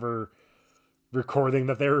on whatever recording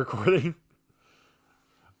that they're recording.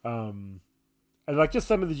 And like, just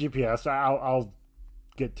send me the GPS. I'll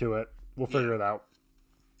get to it. We'll figure it out.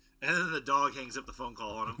 And then the dog hangs up the phone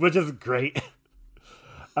call on him, which is great.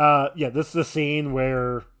 This is the scene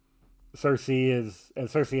where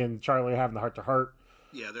Cersei and Charlie are having the heart-to-heart.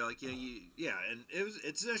 Yeah, they're like, and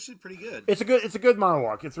it's actually pretty good. It's a good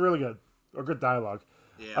monologue. It's really good, or good dialogue.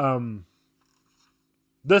 Yeah.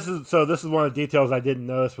 This is one of the details I didn't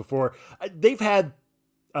notice before. They've had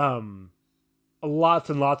lots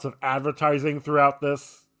and lots of advertising throughout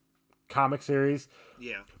this comic series.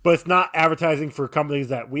 Yeah. But it's not advertising for companies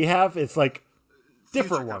that we have. It's like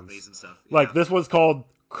different ones. And stuff. Yeah. Like this one's called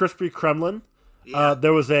Krispy Kremlin. Yeah.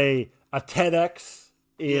 There was a TEDx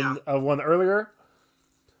in one earlier.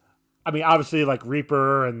 I mean, obviously, like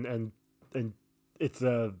Reaper and it's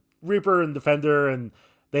a Reaper and Defender, and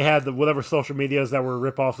they had the whatever social medias that were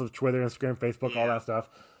ripoffs of Twitter, Instagram, Facebook, all that stuff.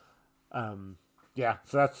 So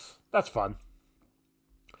that's fun.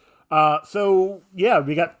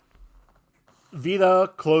 We got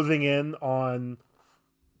Vita closing in on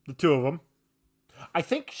the two of them. I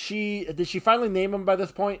think did she finally name him by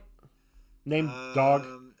this point? Named Dog?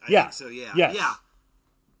 I think so, yeah. Yes. Yeah.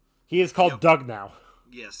 He is called Doug now.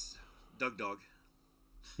 Yes. Doug Dog.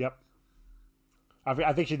 Yep.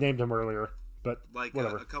 I think she named him earlier, but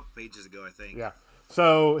whatever. A couple pages ago, I think. Yeah.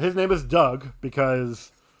 So his name is Doug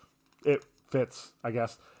because it fits, I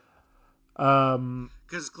guess. Because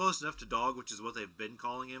it's close enough to Dog, which is what they've been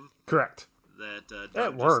calling him. Correct. That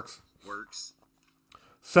Doug works. Works.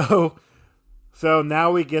 So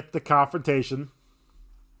now we get the confrontation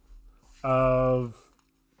of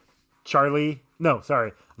Vita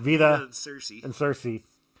and Cersei.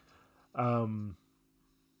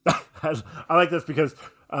 I like this because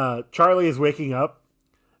Charlie is waking up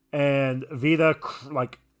and Vita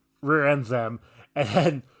rear ends them, and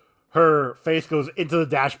then her face goes into the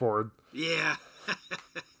dashboard. Yeah.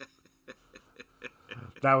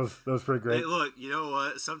 That was pretty great. Hey, look, you know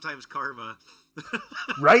what? Sometimes karma.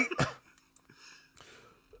 Right?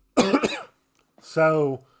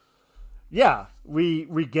 So, yeah,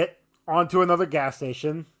 we get onto another gas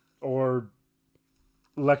station or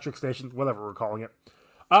electric station, whatever we're calling it.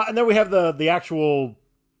 And then we have the actual,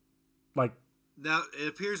 Now, it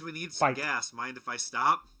appears we need some gas. Mind if I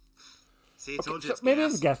stop? See, I told you it's maybe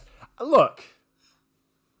gas. it's gas. Look.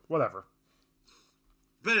 Whatever.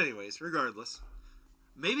 But anyways, regardless.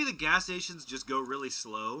 Maybe the gas stations just go really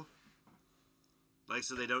slow.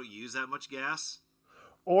 So they don't use that much gas.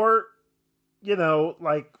 Or,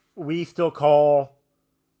 we still call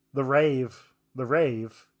the rave,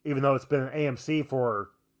 even though it's been an AMC for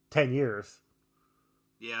 10 years.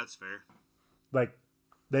 Yeah, that's fair.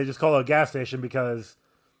 They just call it a gas station because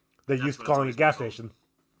they're used to calling it a gas station.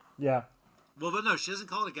 Yeah. Well, but no, she doesn't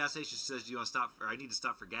call it a gas station. She says, "Do you want to stop? Or I need to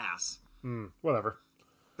stop for gas." Whatever.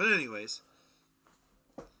 But anyways,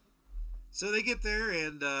 so they get there,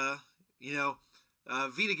 and Vita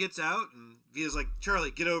gets out, and Vita's like,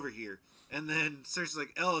 "Charlie, get over here." And then Cersei's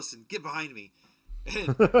like, "Ellison, get behind me."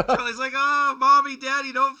 And Charlie's like, "Oh, mommy,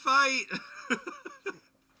 daddy, don't fight."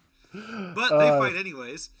 But they fight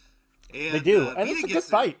anyways. And, they do, and it's a good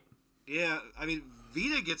fight. Yeah, I mean,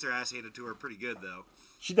 Vita gets her ass handed to her pretty good, though.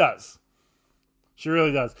 She does. She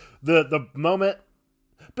really does. The moment...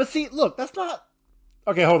 But see, look, that's not...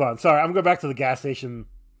 Okay, hold on. Sorry, I'm going back to the gas station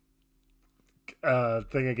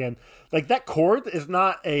thing again. That cord is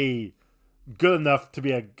not a good enough to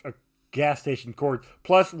be a gas station cord.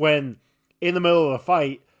 Plus, when in the middle of the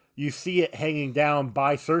fight, you see it hanging down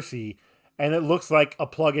by Cersei, and it looks like a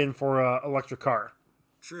plug-in for an electric car.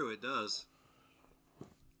 True, it does.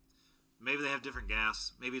 Maybe they have different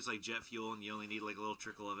gas. Maybe it's like jet fuel, and you only need a little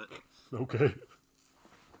trickle of it. Okay.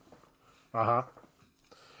 Uh-huh.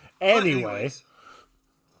 Anyway.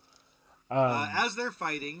 As they're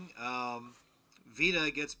fighting,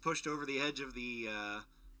 Vita gets pushed over the edge of the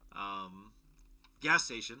gas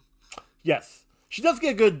station. Yes. She does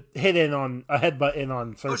get a good headbutt in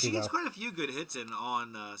on Cersei. Oh, she gets quite a few good hits in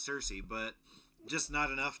on Cersei, but just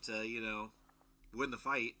not enough to, win the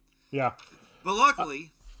fight. Yeah. But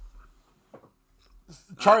luckily,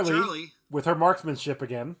 Charlie, with her marksmanship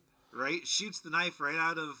again, right, shoots the knife right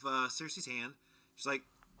out of Cersei's hand. She's like,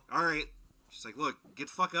 "All right." She's like, "Look, get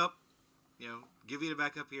the fuck up. Give Vita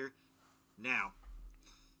back up here now."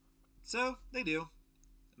 So they do,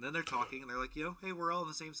 and then they're talking, and they're like, "Hey, we're all on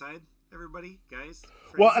the same side, everybody, guys."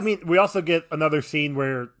 Friends. Well, I mean, we also get another scene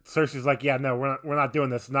where Cersei's like, "Yeah, no, we're not doing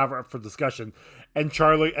this. It's not up for discussion." And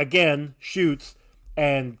Charlie again shoots,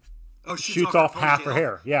 and shoots off half her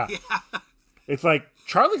hair. Yeah. It's like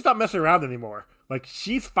Charlie's not messing around anymore. Like,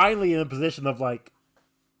 she's finally in a position of like,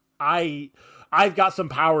 I've got some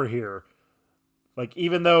power here. Like,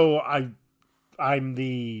 even though I'm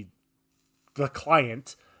the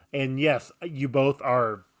client, and yes, you both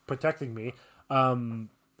are protecting me.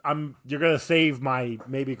 You're gonna save my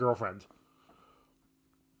maybe girlfriend.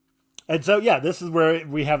 And so yeah, this is where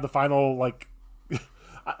we have the final like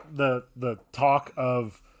the talk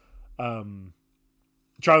of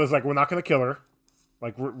Charlie's like, we're not gonna kill her.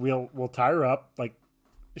 Like we'll tie her up. Like,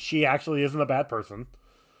 she actually isn't a bad person.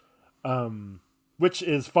 Which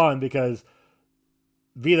is fun because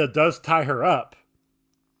Vita does tie her up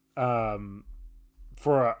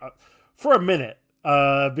for a minute.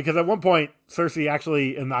 Because at one point Cersei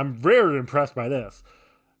actually, and I'm very impressed by this,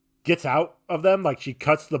 gets out of them. Like, she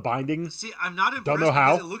cuts the binding. See, I'm not impressed. Don't know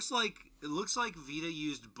how. It looks like Vita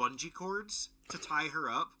used bungee cords to tie her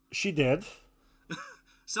up. She did.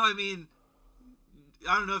 So I mean,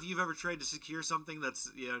 I don't know if you've ever tried to secure something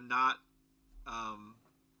that's not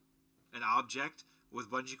an object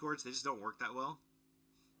with bungee cords. They just don't work that well.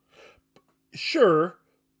 Sure,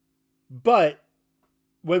 but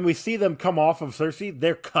when we see them come off of Cersei,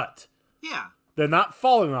 they're cut. Yeah. They're not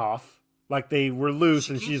falling off like they were loose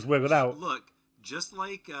and she's wiggled out. Look, just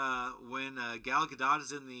like when Gal Gadot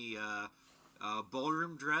is in the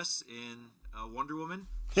ballroom dress in Wonder Woman,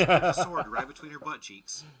 she puts a sword right between her butt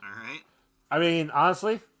cheeks. All right? I mean,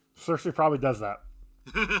 honestly, Cersei probably does that.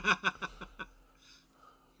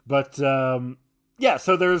 But, yeah,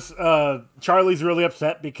 so there's Charlie's really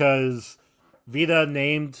upset because Vita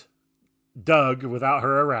named Doug without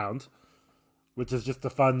her around, which is just a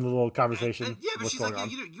fun little conversation. Yeah, but she's like,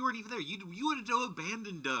 you weren't even there. You wanted to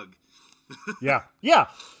abandon Doug. yeah.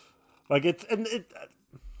 Like, it's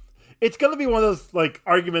going to be one of those like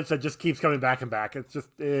arguments that just keeps coming back and back. It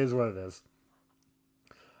is what it is.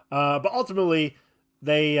 But ultimately,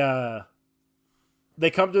 they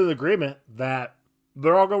come to an agreement that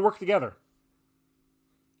they're all going to work together.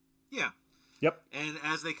 Yeah. Yep. And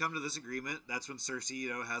as they come to this agreement, that's when Cersei,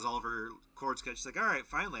 has all of her cords cut. She's like, all right,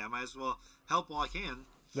 finally, I might as well help while I can.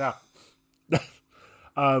 Yeah.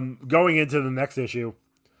 Going into the next issue,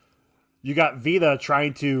 you got Vita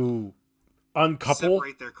trying to uncouple.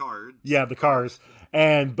 Separate their cards. Yeah, the cars.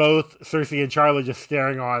 And both Cersei and Charlie just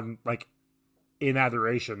staring on, like, in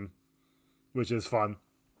adoration, which is fun.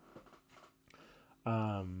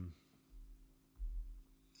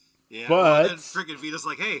 Yeah, but then freaking Vita's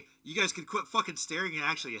like, hey, you guys can quit fucking staring and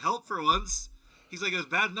actually help for once. He's like, it was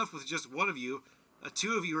bad enough with just one of you.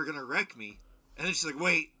 Two of you are going to wreck me. And then she's like,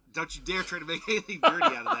 wait, don't you dare try to make anything dirty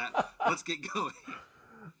out of that. Let's get going.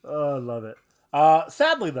 Oh, I love it.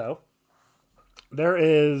 Sadly, though, there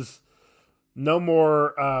is no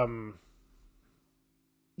more...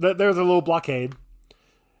 there's a little blockade.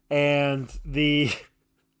 And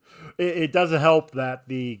it doesn't help that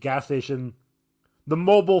the gas station... The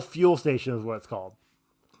mobile fuel station is what it's called.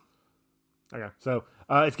 Okay, so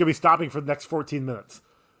it's going to be stopping for the next 14 minutes.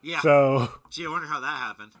 Yeah. So, gee, I wonder how that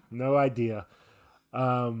happened. No idea.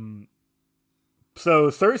 So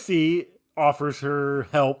Cersei offers her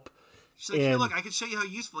help. She's like, here, look, I can show you how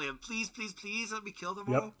useful I am. Please, please, please let me kill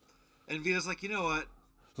them all. And Vita's like, you know what?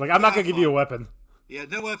 It's like, I'm not going to give you a weapon. Yeah,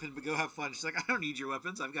 no weapon, but go have fun. She's like, I don't need your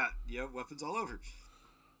weapons. I've got weapons all over.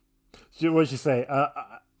 What did she say?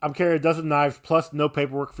 I'm carrying a dozen knives plus no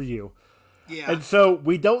paperwork for you. Yeah. And so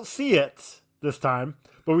we don't see it this time,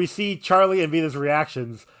 but we see Charlie and Vita's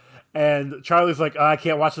reactions. And Charlie's like, I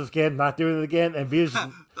can't watch this again, not doing it again. And Vita's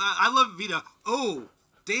I love Vita. Oh,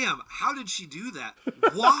 damn, how did she do that?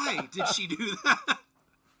 Why did she do that?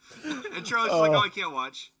 And Charlie's like, I can't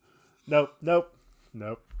watch. Nope.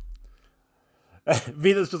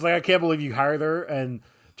 Vita's just like, I can't believe you hired her. And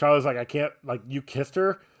Charlie's like, I can't, like, you kissed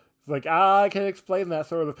her? It's like, I can explain that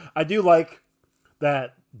sort of. I do like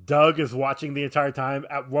that Doug is watching the entire time.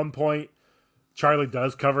 At one point, Charlie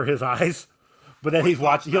does cover his eyes, but then he's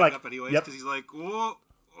watching. He's like, up anyways, because he's like, whoa,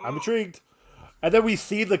 I'm intrigued. And then we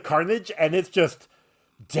see the carnage, and it's just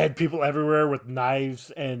dead people everywhere with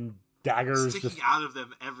knives and daggers sticking out of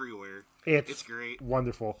them everywhere. It's great,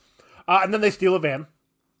 wonderful. And then they steal a van.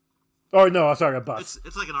 Oh no, sorry, a bus.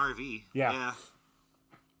 It's like an RV. Yeah.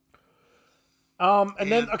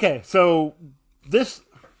 And then, okay, so this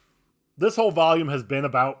whole volume has been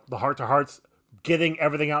about the heart-to-hearts, getting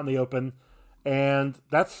everything out in the open, and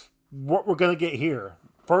that's what we're going to get here.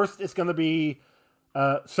 First, it's going to be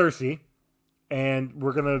Cersei, and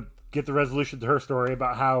we're going to get the resolution to her story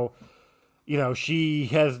about how, she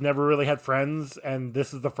has never really had friends, and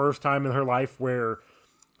this is the first time in her life where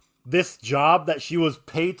this job that she was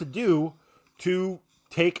paid to do to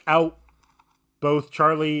take out both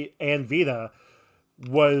Charlie and Vita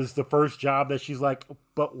was the first job that she's like,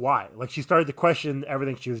 but why? Like, she started to question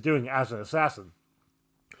everything she was doing as an assassin.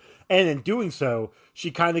 And in doing so, she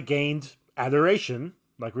kind of gained adoration,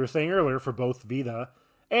 like we were saying earlier, for both Vita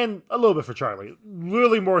and a little bit for Charlie.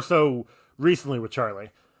 Really more so recently with Charlie.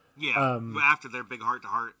 Yeah, after their big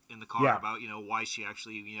heart-to-heart in the car Yeah. about, why she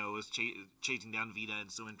actually, was chasing down Vita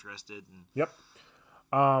and so interested. And... Yep.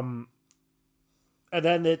 And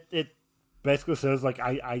then it basically says, like,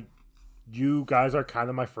 you guys are kind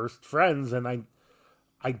of my first friends, and I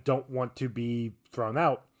don't want to be thrown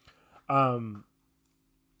out. Vita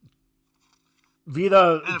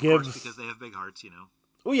and of gives... course, because they have big hearts,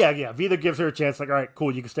 Oh, yeah. Vita gives her a chance, like, all right,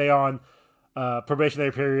 cool, you can stay on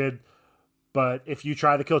probationary period, but if you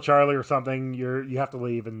try to kill Charlie or something, you have to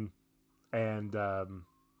leave. And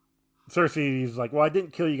Cersei's like, well, I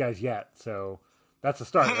didn't kill you guys yet, so that's a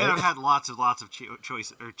start. And right? I've had lots of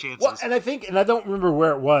choice or chances. Well, and I don't remember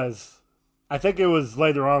where it was. I think it was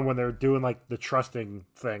later on when they're doing, like, the trusting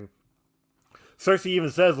thing. Cersei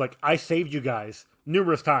even says, like, I saved you guys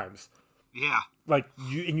numerous times. Yeah. Like,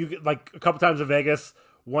 you like, a couple times in Vegas,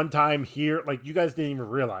 one time here, like, you guys didn't even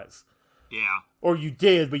realize. Yeah. Or you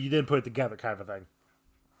did, but you didn't put it together, kind of a thing.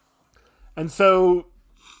 And so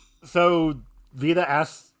Vita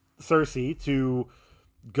asks Cersei to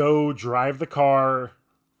go drive the car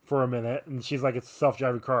for a minute, and she's like, it's a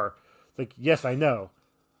self-driving car. It's like, yes, I know.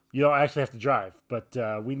 You don't actually have to drive, but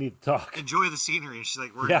we need to talk. Enjoy the scenery. And she's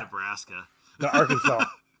like, we're Yeah. in Nebraska. No, Arkansas.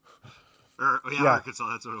 Yeah, Arkansas,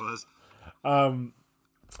 that's what it was.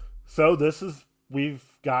 So we've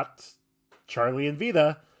got Charlie and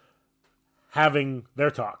Vita having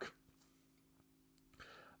their talk.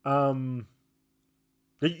 Did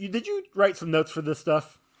you write some notes for this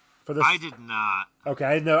stuff? For this? I did not. Okay,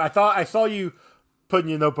 I know. I saw you put in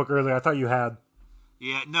your notebook earlier. I thought you had.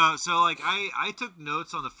 Yeah, no, so, like, I took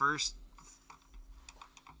notes on the first...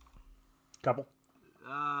 Couple.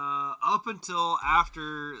 Up until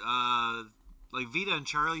after, like, Vita and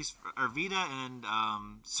Cersei's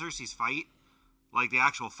fight, like, the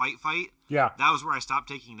actual fight. Yeah. That was where I stopped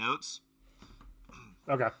taking notes.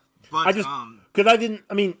 Okay. But,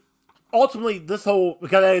 ultimately, this whole,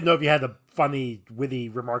 because I didn't know if you had the funny, witty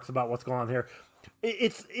remarks about what's going on here.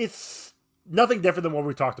 It's nothing different than what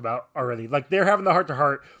we talked about already. Like, they're having the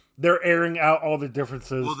heart-to-heart. They're airing out all the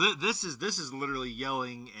differences. Well, this is literally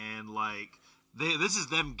yelling and, like, this is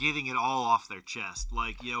them getting it all off their chest.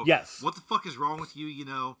 Like, yes. What the fuck is wrong with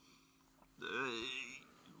you?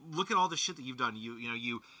 Look at all the shit that you've done.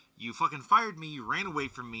 You fucking fired me. You ran away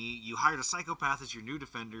from me. You hired a psychopath as your new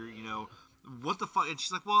defender. What the fuck? And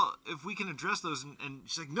she's like, well, if we can address those, and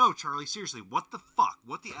she's like, no, Charlie, seriously, what the fuck?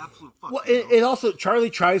 What the absolute fuck? Well, it also, Charlie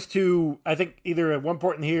tries to, I think either at one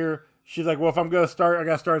point in here, she's like, well, if I'm going to start, I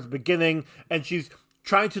got to start at the beginning, and she's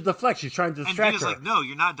trying to deflect. She's trying to distract her. And Vita's like, no,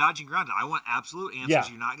 you're not dodging ground. I want absolute answers. Yeah.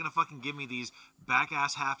 You're not going to fucking give me these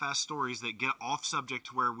back-ass, half-ass stories that get off subject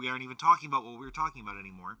to where we aren't even talking about what we were talking about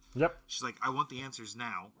anymore. Yep. She's like, I want the answers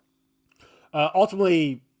now.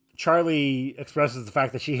 Ultimately, Charlie expresses the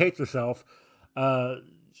fact that she hates herself.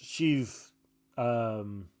 She's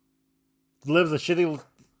lives a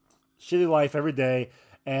shitty life every day,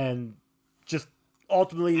 and just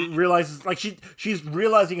ultimately realizes, like, she's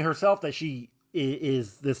realizing herself that she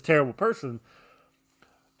is this terrible person,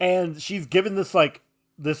 and she's given this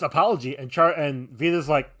apology, and Vita's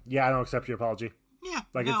like, yeah, I don't accept your apology. Yeah,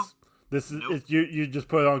 like no. It's you just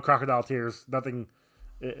put it on crocodile tears, nothing,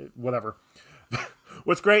 whatever.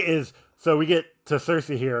 What's great is, so we get to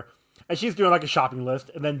Cersei here, and she's doing like a shopping list,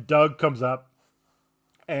 and then Doug comes up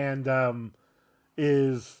and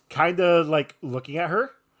is kind of like looking at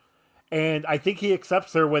her, and I think he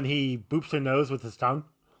accepts her when he boops her nose with his tongue.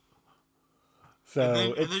 So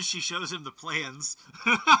and then she shows him the plans.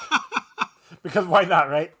 Because why not,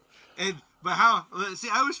 right? But how? See,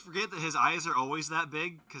 I always forget that his eyes are always that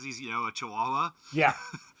big because he's a Chihuahua. Yeah.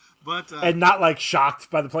 But and not like shocked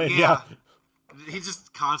by the plan. Yeah. He's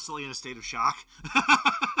just constantly in a state of shock.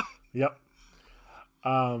 Yep.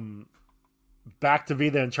 Back to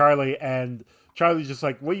Vita and Charlie, and Charlie's just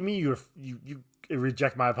like, "What do you mean you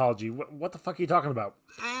reject my apology? What the fuck are you talking about?"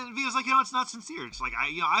 And Vita's like, it's not sincere. It's like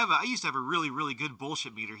I used to have a really, really good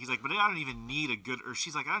bullshit meter. He's like, but I don't even need a good, or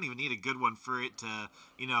she's like, I don't even need a good one for it to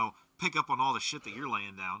pick up on all the shit that you're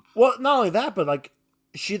laying down. Well, not only that, but like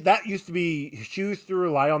she used to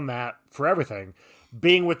rely on that for everything.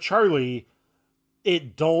 Being with Charlie,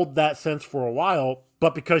 it dulled that sense for a while,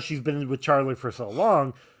 but because she's been with Charlie for so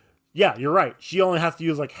long, yeah, you're right. She only has to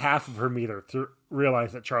use like half of her meter to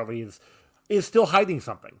realize that Charlie is still hiding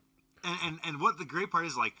something. And what the great part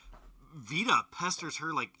is, like, Vita pesters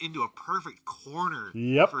her like into a perfect corner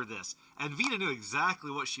for this, and Vita knew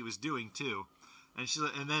exactly what she was doing too.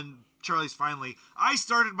 And then Charlie's finally, I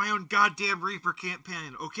started my own goddamn Reaper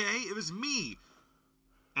campaign. Okay, it was me.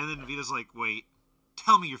 And then Vita's like, wait,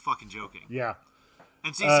 tell me you're fucking joking. Yeah.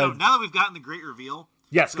 And see, so now that we've gotten the great reveal,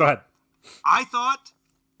 yes, go ahead. I thought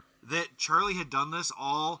that Charlie had done this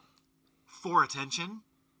all for attention.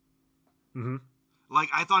 Mm-hmm. Like,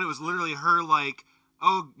 I thought it was literally her, like,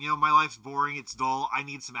 oh, you know, my life's boring, it's dull, I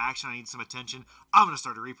need some action, I need some attention, I'm going to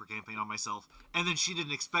start a Reaper campaign on myself. And then she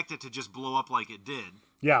didn't expect it to just blow up like it did.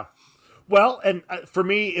 Yeah. Well, and for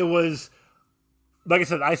me, it was, like I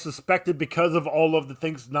said, I suspected because of all of the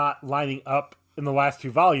things not lining up in the last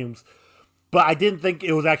 2 volumes, but I didn't think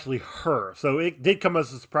it was actually her. So it did come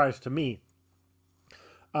as a surprise to me.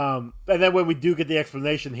 And then when we do get the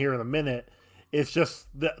explanation here in a minute, it's just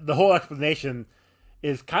the whole explanation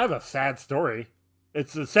is kind of a sad story.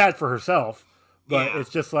 It's sad for herself, but it's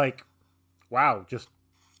just like, wow, just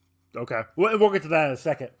okay. We'll get to that in a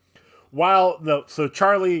second. So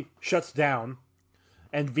Charlie shuts down,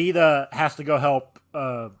 and Vita has to go help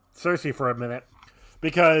Cersei for a minute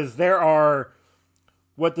because there are,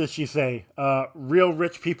 what does she say? Real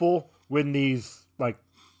rich people when these man.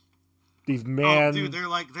 Oh, dude,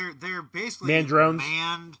 they're basically man drones.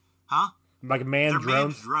 Like man they're drones.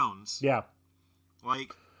 Manned drones. Yeah.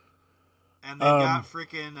 Like, and they've got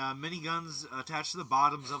freaking miniguns attached to the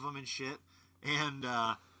bottoms of them and shit. And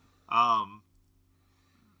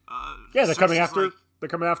they're coming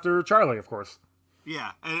after Charlie, of course.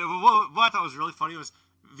 Yeah, and what I thought was really funny was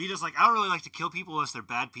Vita's like, I don't really like to kill people unless they're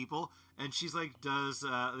bad people, and she's like, does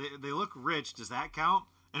they look rich? Does that count?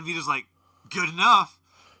 And Vita's like, good enough.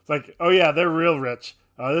 It's like, oh yeah, they're real rich.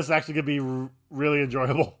 This is actually gonna be really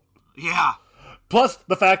enjoyable. Yeah. Plus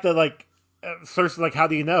the fact that like Cersei's like, how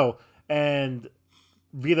do you know? And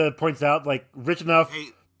Vita points out like rich enough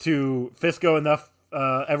to Fisco enough,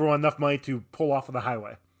 everyone enough money to pull off of the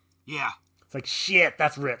highway. Yeah. It's like, shit,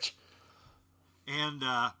 that's rich. And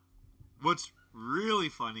what's really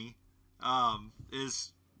funny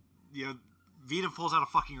is, you know, Vita pulls out a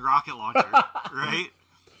fucking rocket launcher, right?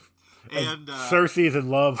 And Cersei is in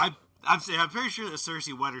love. I'm pretty sure that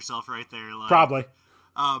Cersei wet herself right there. Like, probably.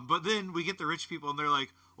 But then we get the rich people, and they're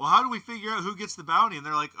like, well, how do we figure out who gets the bounty? And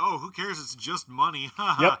they're like, oh, who cares? It's just money.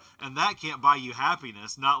 Yep. And that can't buy you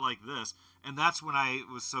happiness, not like this. And that's when I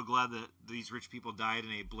was so glad that these rich people died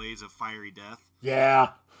in a blaze of fiery death. Yeah.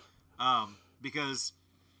 Because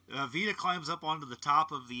Vita climbs up onto the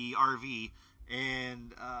top of the RV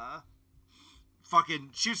and fucking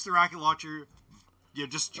shoots the rocket launcher, you know,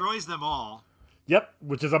 destroys them all. Yep,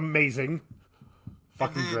 which is amazing.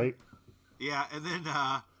 Fucking great. Yeah, and then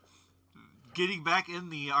getting back in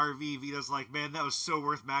the RV, Vita's like, man, that was so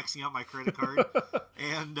worth maxing out my credit card.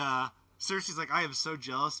 And Cersei's like, I am so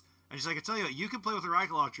jealous. And she's like, I tell you what, you can play with the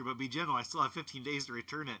rocket launcher, but be gentle. I still have 15 days to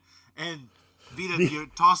return it. And Vita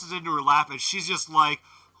tosses it into her lap, and she's just like,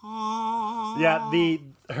 oh. Yeah,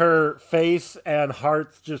 her face and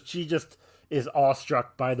heart, she just is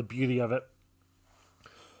awestruck by the beauty of it.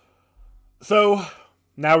 So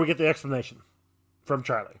now we get the explanation from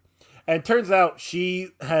Charlie. And it turns out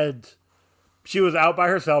she was out by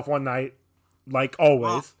herself one night, like always.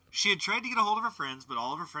 Well, she had tried to get a hold of her friends, but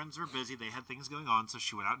all of her friends were busy. They had things going on, so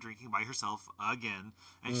she went out drinking by herself again.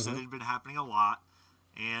 And she said it had been happening a lot.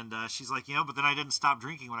 And she's like, you know, but then I didn't stop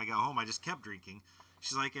drinking when I got home. I just kept drinking.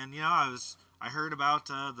 She's like, and, you know, I heard about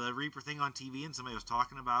the Reaper thing on TV, and somebody was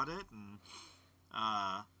talking about it. And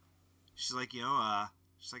she's like, you know,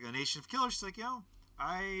 she's like, a nation of killers. She's like, you know,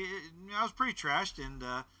 I was pretty trashed. And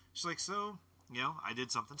she's like, so, you know, I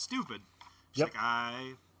did something stupid. She's like,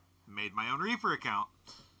 I made my own Reaper account.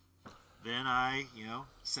 Then I, you know,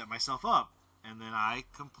 set myself up. And then I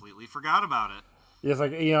completely forgot about it. It's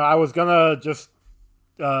like, you know, I was going to just,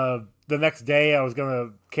 the next day I was going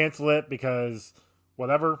to cancel it because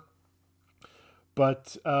whatever.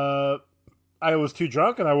 But I was too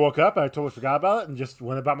drunk and I woke up and I totally forgot about it and just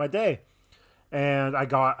went about my day. And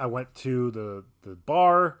I went to the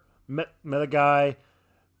bar, met a guy.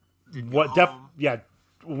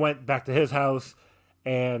 Went back to his house.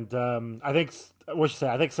 And I think,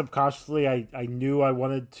 I think subconsciously I knew I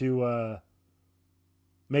wanted to,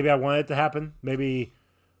 maybe I wanted it to happen. Maybe,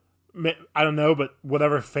 I don't know, but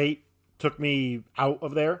whatever fate took me out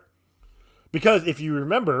of there. Because if you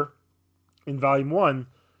remember, in Volume 1,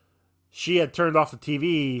 she had turned off the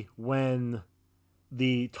TV when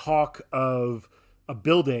the talk of a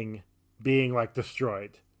building being, like,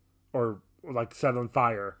 destroyed or, like, set on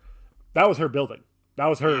fire. That was her building. That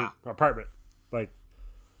was her apartment. Like,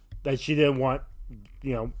 that she didn't want,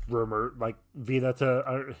 you know, rumor, like, Vita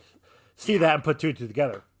to... see that and put two and two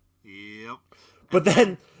together. Yep. But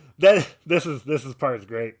then this part is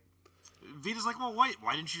great. Vita's like, well, why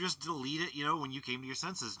didn't you just delete it, when you came to your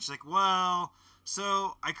senses? And she's like, well,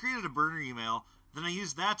 so I created a burner email, then I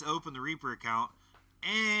used that to open the Reaper account,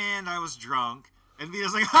 and I was drunk. And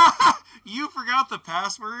Vita's like, ha, you forgot the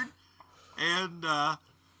password? And,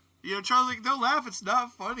 Charlie's like, don't laugh, it's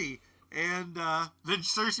not funny. And then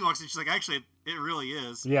Cersei walks in, she's like, actually, it really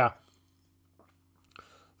is. Yeah.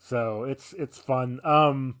 So it's fun.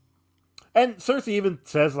 And Cersei even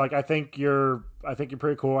says, like, I think you're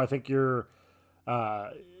pretty cool. I think you're,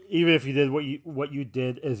 even if you did what you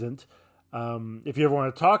did isn't. If you ever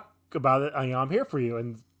want to talk about it, I'm here for you.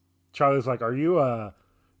 And Charlie's like, are you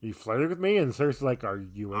flirting with me? And Cersei's like, are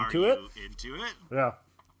you into it? Into it? Yeah.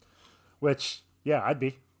 Which, yeah, I'd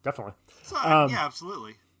be definitely. So, yeah,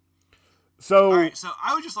 absolutely. So, all right. So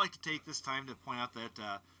I would just like to take this time to point out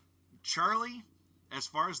that Charlie, as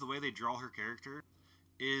far as the way they draw her character,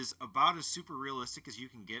 is about as super realistic as you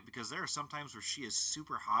can get, because there are some times where she is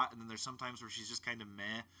super hot, and then there's some times where she's just kind of meh,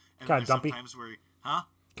 and kind of dumpy. Sometimes where, huh?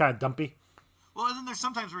 Kind of dumpy. Well, and then there's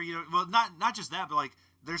sometimes where well, not just that, but like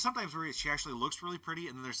there's sometimes where she actually looks really pretty,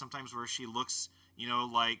 and then there's sometimes where she looks,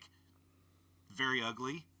 like very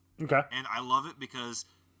ugly. Okay. And I love it because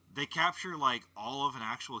they capture like all of an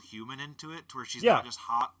actual human into it, to where she's Yeah. not just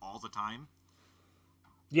hot all the time.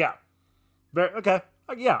 Yeah. Okay.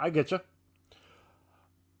 Yeah, I get you.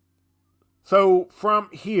 So from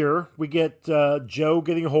here, we get Joe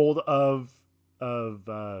getting a hold of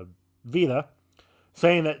Vita,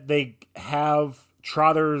 saying that they have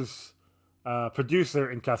Trotter's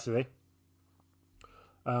producer in custody.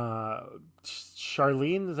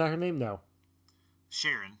 Charlene, is that her name? No.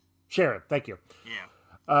 Sharon, thank you.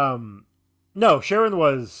 Yeah. No, Sharon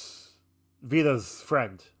was Vita's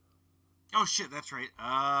friend. Oh shit, that's right.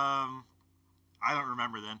 I don't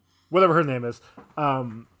remember then. Whatever her name is.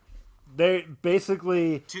 They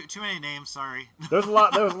basically too many names. Sorry. There's a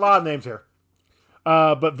lot of names here.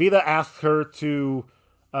 But Vita asked her to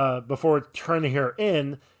before turning her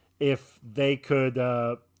in if they could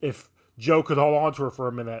if Joe could hold on to her for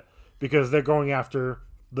a minute, because they're going after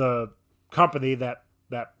the company that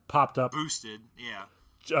popped up, boosted,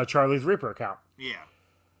 yeah, Charlie's Reaper account. Yeah.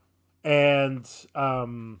 And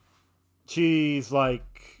she's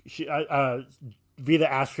like,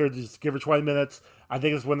 Vita asked her to just give her 20 minutes. I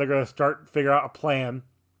think it's when they're going to start figure out a plan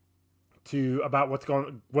about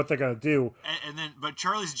what they're going to do. And then, but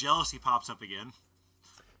Charlie's jealousy pops up again.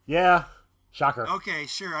 Yeah, shocker. Okay,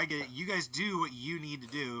 sure, I get it. You guys do what you need to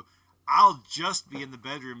do. I'll just be in the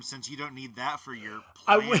bedroom since you don't need that for your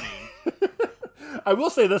planning. I will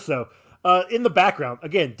say this though, in the background,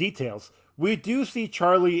 again, details. We do see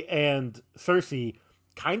Charlie and Cersei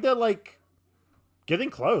kind of like getting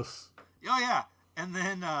close. Oh yeah, and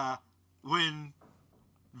then when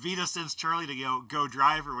Vita sends Charlie to go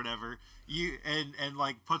drive or whatever, and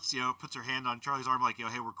like puts her hand on Charlie's arm like,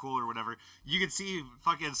 hey, we're cool or whatever. You can see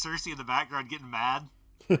fucking Cersei in the background getting mad.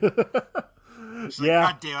 She's like, yeah.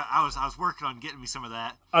 God damn it, I was working on getting me some of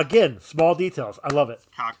that. Again, small details. I love it.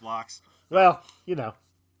 Cock blocks. Well,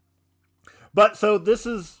 But so this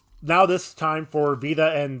is time for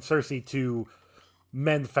Vita and Cersei to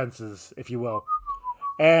mend fences, if you will.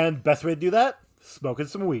 And best way to do that, smoking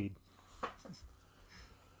some weed.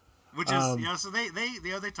 Which is, so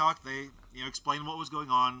they talk, they explain what was going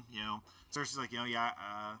on. Cersei's like,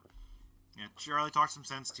 Charlie talked some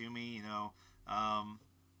sense to me.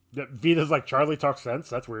 Vita's like, Charlie talks sense.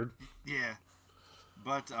 That's weird. Yeah,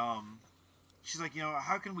 but she's like,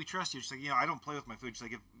 how can we trust you? She's like, I don't play with my food. She's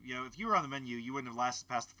like, if you were on the menu, you wouldn't have lasted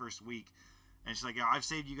past the first week. And she's like, I've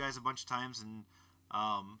saved you guys a bunch of times, and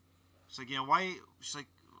she's like, why? She's like,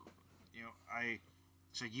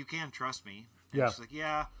 she's like, you can trust me. And yeah. She's like,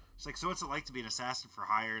 yeah. She's like, so what's it like to be an assassin for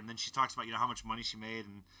hire? And then she talks about how much money she made,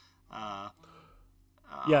 and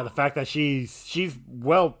yeah, the fact that she's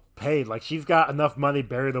well paid, like she's got enough money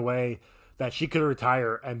buried away that she could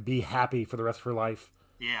retire and be happy for the rest of her life.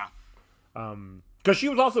 Yeah. Because she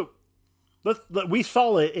was also, we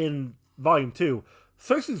saw it in Volume 2.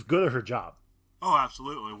 Cersei's good at her job. Oh,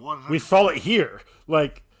 absolutely, 100%. We saw it here.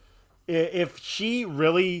 Like, if she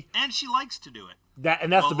really, and she likes to do it.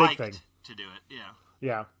 That's the big thing. To do it, yeah.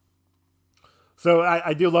 Yeah. So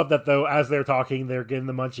I do love that though. As they're talking, they're getting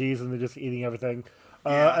the munchies and they're just eating everything.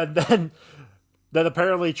 Yeah. And then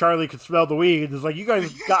apparently Charlie could smell the weed. It's like, you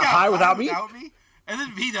guys got high without me? And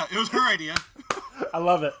then Vita, it was her idea. I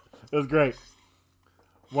love it. It was great.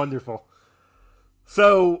 Wonderful.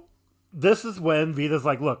 So this is when Vita's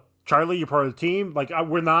like, look, Charlie, you're part of the team. Like,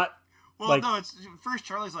 we're not. Well, like, no, it's first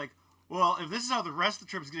Charlie's like, well, if this is how the rest of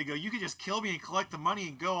the trip is going to go, you could just kill me and collect the money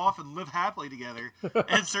and go off and live happily together.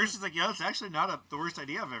 And Cersei's like, yeah, that's actually not the worst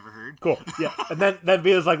idea I've ever heard. Cool. Yeah. And then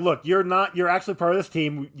Vida's like, look, you're actually part of this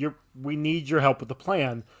team. We need your help with the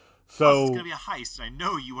plan. So plus, it's going to be a heist, and I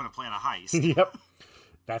know you want to plan a heist. Yep.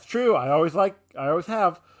 That's true. I always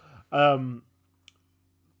have.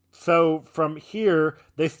 So from here,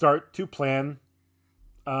 they start to plan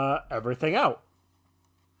everything out.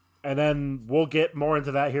 And then we'll get more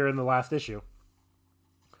into that here in the last issue.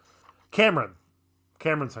 Cameron's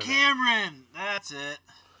her name. Cameron! That's it.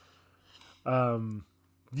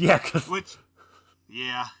 Yeah, cause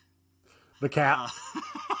yeah. The cat.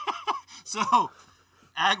 So,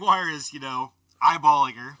 Aguirre is,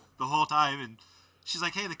 eyeballing her the whole time, and she's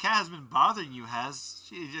like, hey, the cat has been bothering you, has?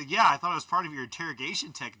 She's like, yeah, I thought it was part of your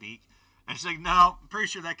interrogation technique. And she's like, no, I'm pretty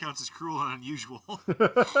sure that counts as cruel and unusual.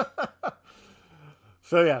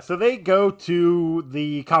 So they go to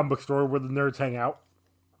the comic book store where the nerds hang out.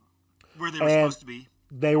 Where they were supposed to be.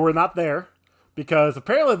 They were not there because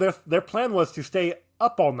apparently their plan was to stay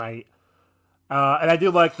up all night. And I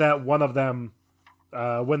do like that one of them,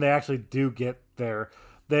 when they actually do get there,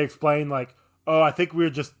 they explain like, oh, I think we were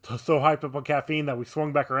just so hyped up on caffeine that we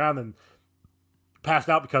swung back around and passed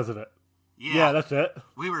out because of it. Yeah, that's it.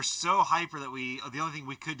 We were so hyper that the only thing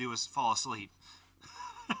we could do was fall asleep.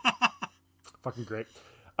 Fucking great.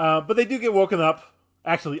 But they do get woken up.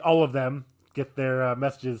 Actually, all of them get their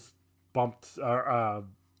messages bumped or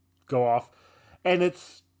go off. And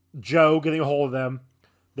it's Joe getting a hold of them.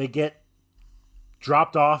 They get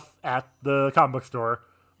dropped off at the comic book store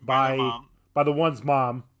by the one's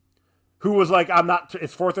mom, who was like,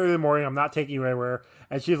 it's 4:30 in the morning, I'm not taking you anywhere.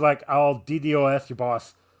 And she's like, I'll DDoS your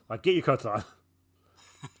boss. Like, get your coats on.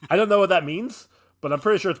 I don't know what that means, but I'm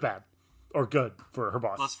pretty sure it's bad. Or good for her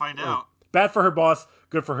boss. Let's find out. Bad for her boss,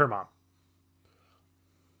 good for her mom.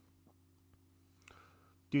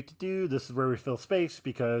 This is where we fill space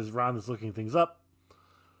because Ron is looking things up.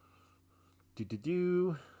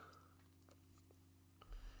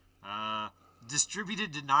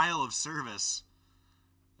 Distributed denial of service.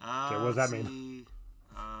 Okay, what does that mean?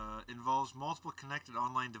 Involves multiple connected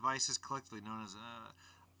online devices collectively known as...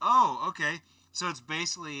 Oh, okay. So it's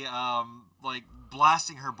basically like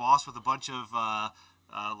blasting her boss with a bunch of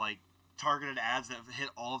like targeted ads that hit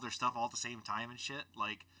all of their stuff all at the same time and shit.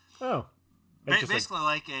 Like, basically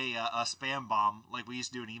like a spam bomb, like we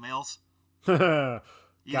used to do in emails. Where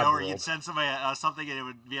you'd send somebody something and it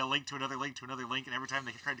would be a link to another link to another link, and every time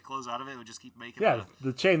they tried to close out of it, it would just keep making. Yeah,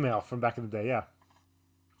 the chainmail from back in the day. Yeah,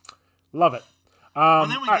 love it.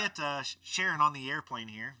 And then we get Sharon on the airplane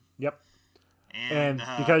here. Yep. And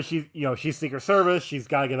because she's Secret Service, she's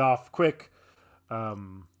got to get off quick.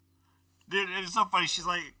 Dude, it's so funny. She's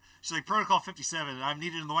like Protocol 57. I'm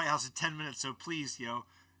needed in the White House in 10 minutes, so please,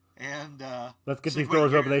 And let's get these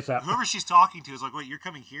doors open ASAP. Whoever she's talking to is like, wait, you're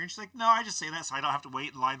coming here? And she's like, no, I just say that so I don't have to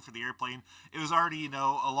wait in line for the airplane. It was already, a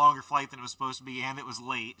longer flight than it was supposed to be, and it was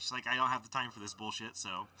late. She's like, I don't have the time for this bullshit,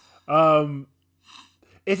 so.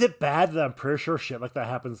 Is it bad that I'm pretty sure shit like that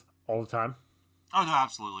happens all the time? Oh, no,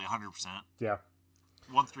 absolutely. 100%. Yeah.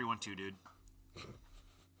 1312, dude.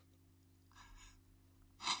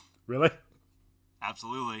 Really?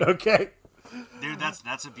 Absolutely. Okay. Dude,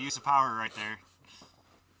 that's abuse of power right there.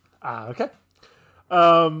 Okay.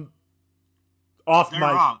 Off They're mic.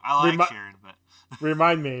 wrong. I like Sharon, but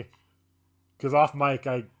remind me, because off mic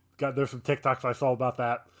there's some TikToks I saw about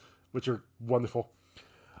that, which are wonderful.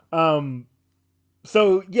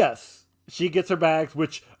 So yes, she gets her bags,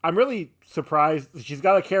 which I'm really surprised she's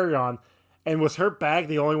got a carry-on, and was her bag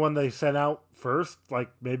the only one they sent out first?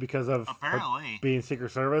 Like maybe because of apparently being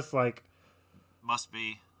Secret Service, like must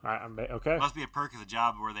be. Okay. Must be a perk of the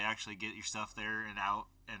job where they actually get your stuff there and out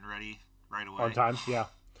and ready right away. On time, yeah.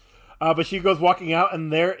 But she goes walking out,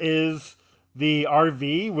 and there is the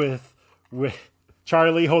RV with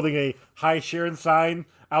Charlie holding a "Hi Sharon" sign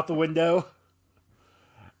out the window,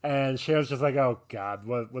 and Sharon's just like, "Oh God,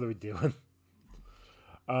 what are we doing?"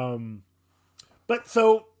 But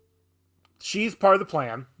so she's part of the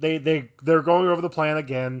plan. They're going over the plan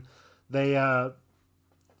again.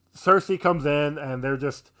 Cersei comes in, and they're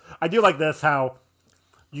just... I do like this, how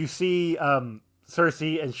you see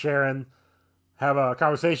Cersei and Sharon have a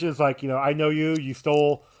conversation. It's like, I know you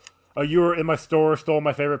stole... you were in my store, stole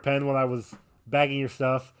my favorite pen when I was bagging your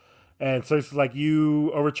stuff. And Cersei's like,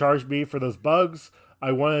 you overcharged me for those bugs.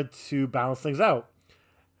 I wanted to balance things out.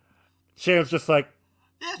 Sharon's just like,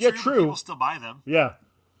 yeah, true. People still buy them. Yeah.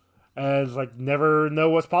 And it's like, never know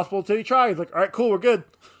what's possible until you try. It's like, all right, cool, we're good.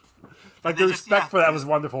 Like, the respect for that was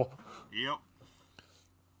wonderful. Yep.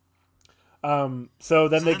 So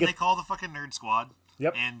then they call the fucking nerd squad.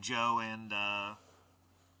 Yep. And Joe and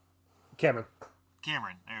Cameron.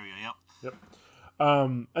 Cameron. There we go.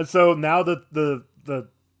 Yep. And so now the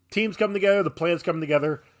teams come together, the plans come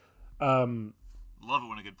together. Love it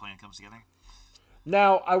when a good plan comes together.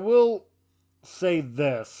 Now, I will say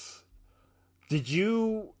this. Did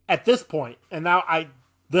you, at this point, and now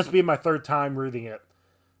this being my third time reading it,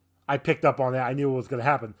 I picked up on that. I knew what was going to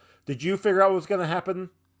happen. Did you figure out what was going to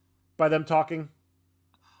happen by them talking?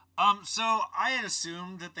 So I had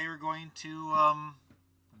assumed that they were going to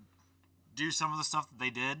do some of the stuff that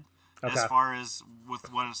they did. Okay. As far as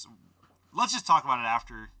with what is... Let's just talk about it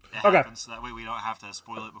after it happens, so that way we don't have to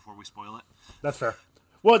spoil it before we spoil it. That's fair.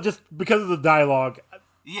 Well, just because of the dialogue,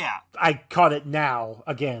 yeah, I caught it now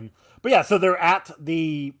again. But yeah, so they're at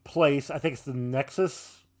the place. I think it's the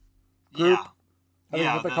Nexus group.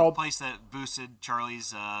 Yeah, what they're the called. Place that boosted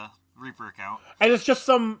Charlie's Reaper account. And it's just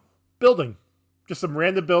some building, just some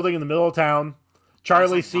random building in the middle of town.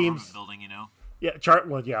 Charlie it's like seems building, you know. Yeah,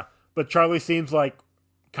 but Charlie seems like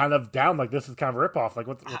kind of down. Like this is kind of a ripoff. Like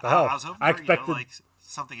what the hell? I was hoping I expected like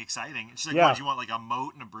something exciting. She's like, Yeah. what, do you want like a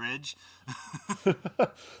moat and a bridge? like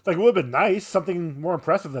it would have been nice, something more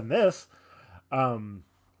impressive than this. And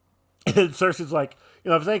Cersei's like,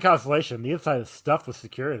 if it's any consolation, the inside is stuffed with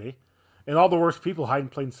security, and all the worst people hide in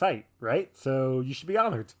plain sight, right? So you should be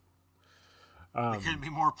honored. It couldn't be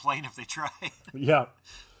more plain if they tried. Yeah.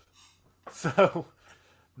 So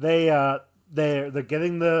they're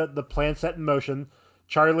getting the plan set in motion.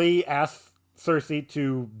 Charlie asks Cersei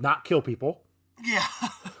to not kill people. Yeah,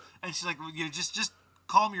 and she's like, well, just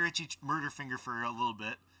calm your itchy murder finger for a little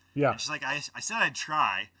bit. Yeah. And she's like, I said I'd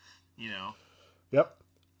try, Yep.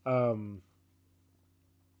 And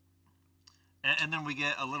then we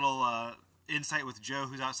get a little insight with Joe,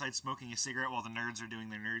 who's outside smoking a cigarette while the nerds are doing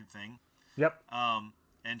their nerd thing. Yep.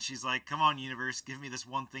 And she's like, come on, universe, give me this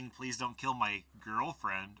one thing. Please don't kill my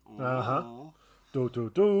girlfriend. Ooh.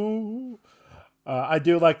 Do. I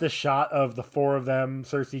do like the shot of the four of them,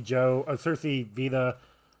 Cersei, Vida,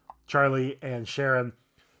 Charlie, and Sharon,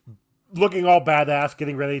 looking all badass,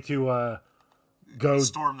 getting ready to go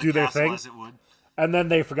storm the do their castle thing. as it would. And then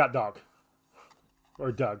they forgot Dog.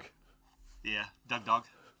 Or Doug. Yeah, Dog.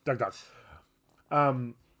 Doug.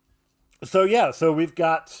 So we've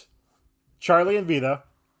got Charlie and Vida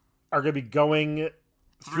are going to be going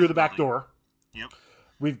through the back door. Yep.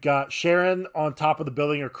 We've got Sharon on top of the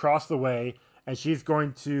building across the way, and she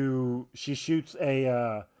shoots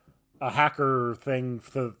a hacker thing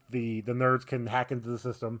so the nerds can hack into the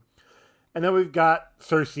system. And then we've got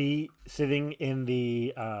Cersei sitting in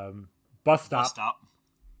the bus stop.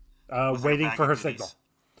 Waiting for her signal.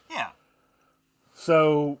 Yeah.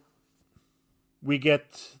 So we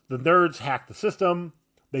get the nerds hack the system.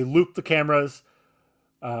 They loop the cameras.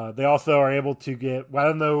 They also are able to get, I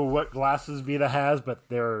don't know what glasses Vida has, but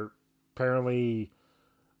they're apparently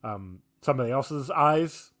somebody else's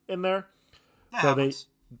eyes in there. I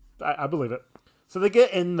believe it. So they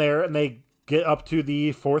get in there and they get up to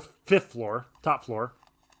the fifth floor, top floor,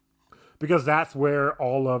 because that's where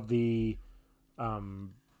all of the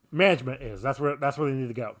management is. That's where they need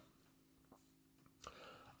to go.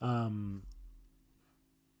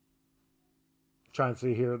 Trying to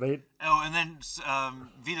see here. And then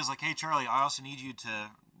Vita's like, "Hey, Charlie, I also need you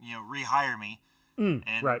to, rehire me." And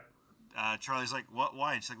right. Charlie's like, "What?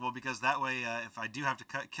 Why?" And she's like, "Well, because that way, if I do have to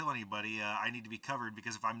kill anybody, I need to be covered.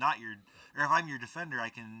 Because if I'm your defender, I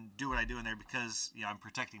can do what I do in there because I'm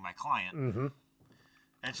protecting my client." Mm-hmm.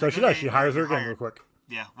 And so like, she does. She hires her again real quick.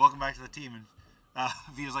 Yeah. Welcome back to the team. And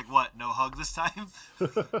Vita's like, "What? No hug this time?"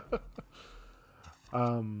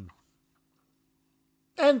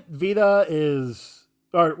 And Vida is,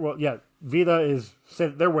 they're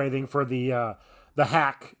waiting for the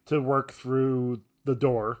hack to work through the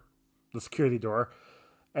door, the security door,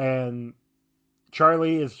 and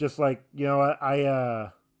Charlie is just like,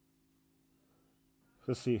 let's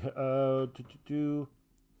see,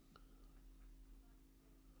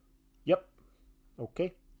 yep,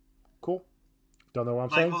 okay, cool. Don't know what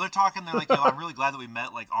I'm saying. Well, they're talking. They're like, I'm really glad that we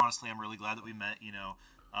met. Like, honestly, I'm really glad that we met.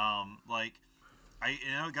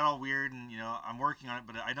 It got all weird, and I'm working on it,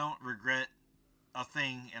 but I don't regret a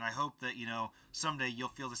thing, and I hope that someday you'll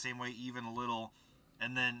feel the same way, even a little.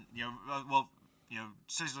 And then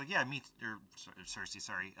Cersei's like, yeah, Cersei,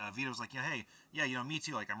 sorry, Vita was like, hey, yeah, me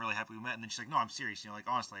too. Like, I'm really happy we met. And then she's like, no, I'm serious. Like,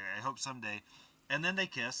 honestly, I hope someday. And then they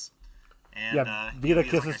kiss. And Vita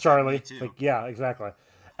kisses like, Charlie. Like, yeah, exactly.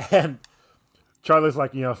 And Charlie's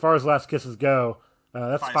like, as far as last kisses go,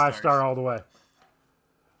 that's 5 star all the way.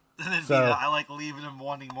 And then Vita, I like leaving him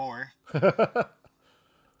wanting more. But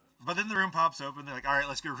then the room pops open. They're like, all right,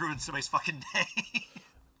 let's go ruin somebody's fucking day.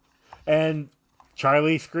 And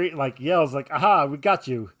Charlie yells like, "Aha, we got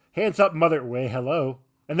you. Hands up, mother." Way, hello.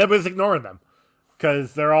 And everybody's ignoring them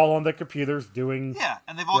because they're all on their computers doing... Yeah,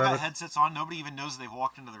 and they've all got headsets on. Nobody even knows they've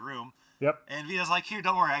walked into the room. Yep. And Vita's like, here,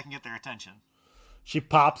 don't worry, I can get their attention. She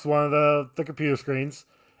pops one of the computer screens,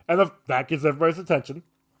 and that gets everybody's attention.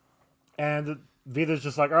 And Vita's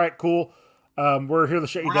just like, all right, cool. We're here to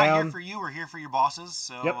shut you down. We're not here for you. We're here for your bosses.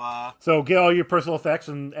 So, yep. So get all your personal effects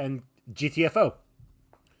and GTFO.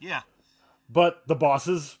 Yeah. But the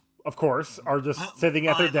bosses, of course, are just sitting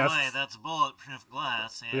at their desks. By the way, that's bulletproof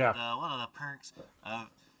glass. And one of the perks of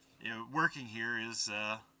working here is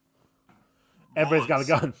everybody's got a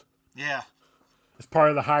gun. Yeah. It's part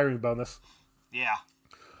of the hiring bonus. Yeah.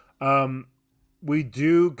 We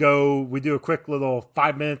do a quick little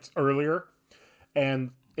 5 minutes earlier,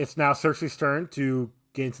 and it's now Cersei's turn to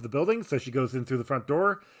get into the building. So she goes in through the front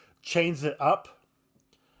door, chains it up.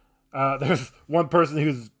 There's one person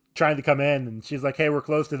who's trying to come in, and she's like, "Hey, we're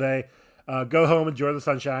closed today. Go home, enjoy the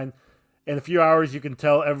sunshine. In a few hours, you can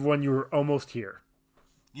tell everyone you were almost here."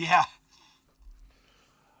 Yeah.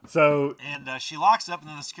 So and she locks up, and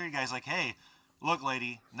then the security guy's like, "Hey, look,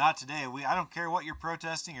 lady, not today. I don't care what you're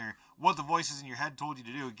protesting or what the voices in your head told you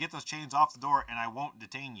to do. Get those chains off the door, and I won't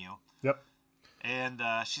detain you." Yep. And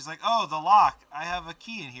she's like, "Oh, the lock. I have a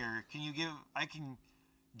key in here. I can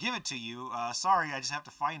give it to you. Sorry, I just have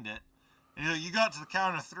to find it." And he's like, "You got to the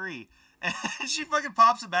count of 3." And she fucking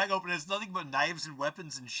pops the bag open, and it's nothing but knives and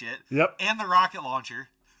weapons and shit. Yep. And the rocket launcher.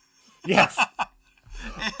 Yes.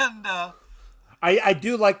 And I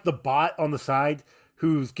do like the bot on the side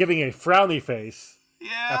who's giving a frowny face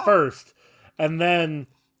at first, and then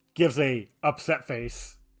gives a upset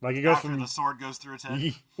face. Like it goes after the sword goes through its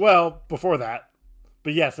head. Well, before that.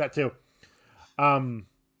 But yes, that too.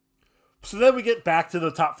 So then we get back to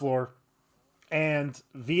the top floor, and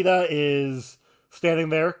Vita is standing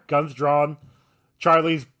there, guns drawn.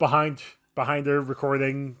 Charlie's behind her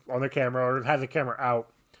recording on their camera, or has the camera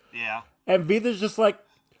out. Yeah. And Vita's just like,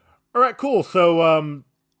 all right, cool. So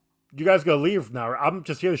you guys go leave now. I'm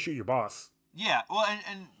just here to shoot your boss. Yeah. Well,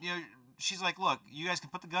 and she's like, look, you guys can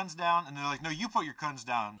put the guns down. And they're like, no, you put your guns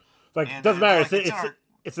down. Like, it doesn't matter. Like,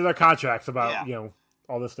 it's in our contracts about,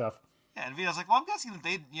 all this stuff. Yeah, and Vita's like, well, I'm guessing that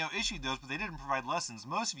they, issued those, but they didn't provide lessons.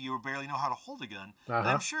 Most of you barely know how to hold a gun. And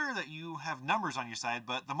I'm sure that you have numbers on your side,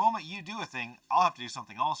 but the moment you do a thing, I'll have to do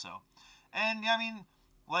something also. And, I mean,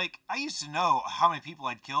 like, I used to know how many people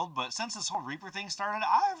I'd killed, but since this whole Reaper thing started,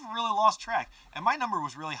 I've really lost track. And my number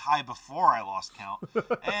was really high before I lost count.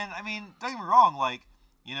 And, I mean, don't get me wrong, like,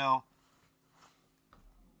 you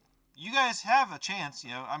guys have a chance.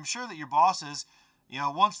 I'm sure that your bosses,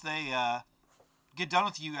 once they get done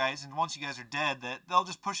with you guys, and once you guys are dead, that they'll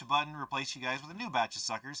just push a button, replace you guys with a new batch of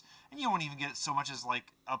suckers, and you won't even get so much as,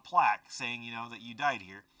 like, a plaque saying, that you died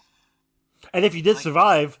here. And if you did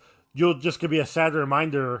survive, you'll just give me a sad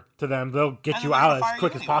reminder to them. They'll get you out as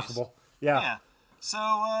quick as possible. Yeah.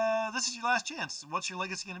 So, this is your last chance. What's your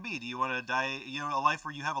legacy going to be? Do you want to die, a life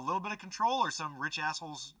where you have a little bit of control, or some rich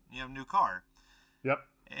asshole's, new car? Yep.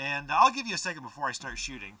 And I'll give you a second before I start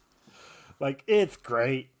shooting. Like, it's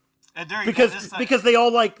great. And during because they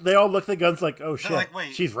all look at the guns like, oh shit, like,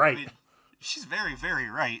 wait, she's right. I mean, she's very, very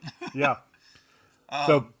right. Yeah.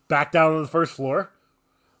 So back down on the first floor,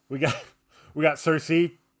 we got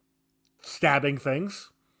Cersei stabbing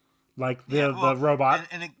things like the robot,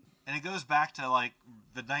 and it goes back to like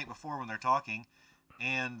the night before when they're talking,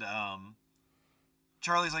 and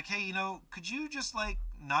Charlie's like, hey, could you just like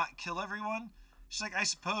not kill everyone? She's like, I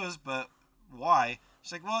suppose, but why?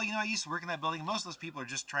 She's like, well, I used to work in that building. Most of those people are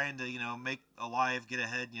just trying to, make alive, get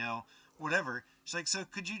ahead, whatever. She's like, so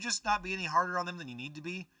could you just not be any harder on them than you need to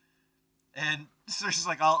be? And so she's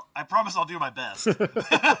like, I promise I'll do my best.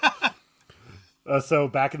 So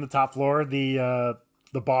back in the top floor, the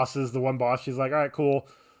bosses, the one boss, she's like, all right, cool.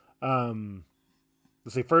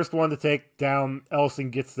 Let's see, first one to take down Ellison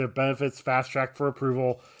gets their benefits fast-tracked for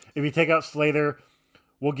approval. If you take out Slater,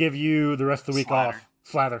 we'll give you the rest of the week off.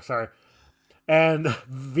 Slater, sorry. And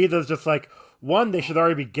Vita's just like, 1, they should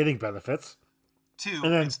already be getting benefits. 2,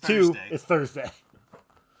 and then it's 2, Thursday. it's Thursday.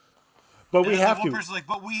 But we have to. One person's like,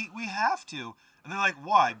 but we have to. And they're like,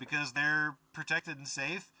 why? Because they're protected and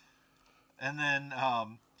safe. And then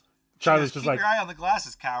Charlie's just like, keep your eye on the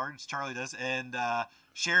glasses, cowards. Charlie does. And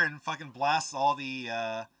Sharon fucking blasts all the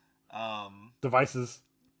devices.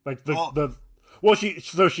 Like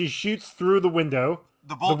she shoots through the window.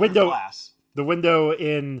 The bulletproof glass. The window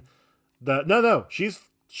in the no, she's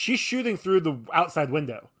shooting through the outside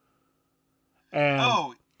window.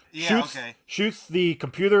 And shoots the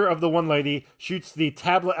computer of the one lady, shoots the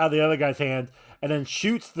tablet out of the other guy's hand, and then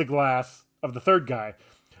shoots the glass of the third guy.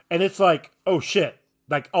 And it's like, oh shit.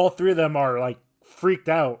 Like, all three of them are, like, freaked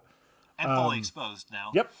out. And fully exposed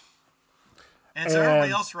now. Yep. And so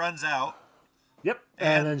everybody else runs out. Yep.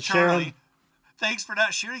 And then Charlie, Sharon... thanks for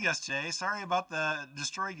not shooting us today. Sorry about the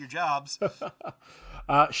destroying your jobs.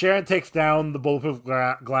 Sharon takes down the bulletproof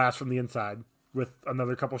glass from the inside with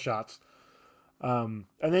another couple shots. And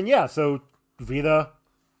then, so Vita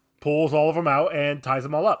pulls all of them out and ties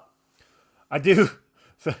them all up. I do...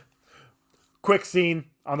 Quick scene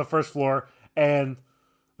on the first floor, and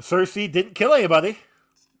Cersei didn't kill anybody.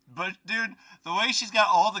 But, dude, the way she's got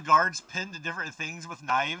all the guards pinned to different things with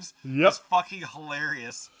knives is fucking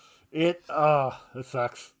hilarious. It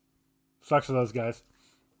sucks. Sucks for those guys.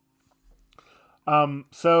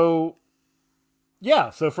 So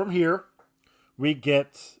from here, we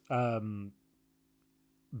get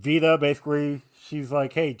Vita, basically, she's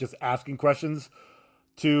like, hey, just asking questions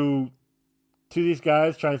to these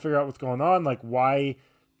guys, trying to figure out what's going on. Like, why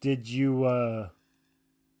did you,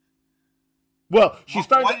 well, she's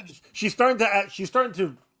starting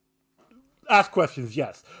to ask questions,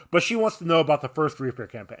 yes, but she wants to know about the first Reaper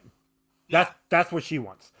campaign. That's what she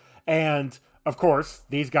wants. And of course,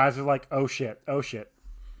 these guys are like, oh shit.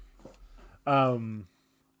 And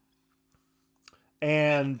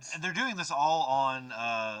they're doing this all on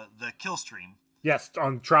the kill stream. Yes,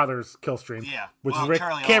 on Trother's kill stream. Yeah, which is where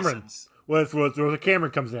Charlie Cameron Olsen's. where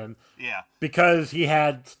Cameron comes in. Yeah, because he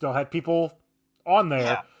still had people on there.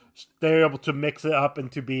 Yeah. They were able to mix it up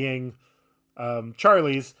into being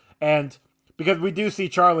Charlie's, and because we do see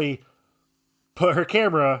Charlie put her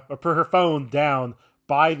camera or put her phone down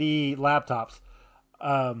by the laptops,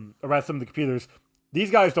 around some of the computers. These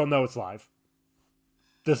guys don't know it's live.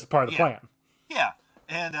 This is part of the plan. Yeah,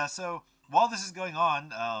 and so while this is going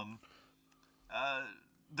on,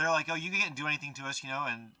 they're like, "Oh, you can't do anything to us,"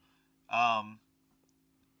 and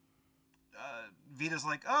Vita's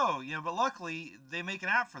like, "Oh, but luckily they make an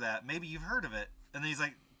app for that. Maybe you've heard of it." And then he's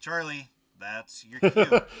like, "Charlie, that's your cue."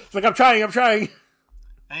 It's like, I'm trying.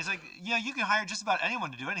 And he's like, you can hire just about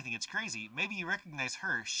anyone to do anything. It's crazy. Maybe you recognize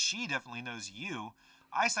her. She definitely knows you.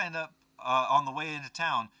 I signed up on the way into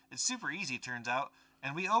town. It's super easy, it turns out.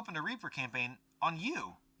 And we opened a Reaper campaign on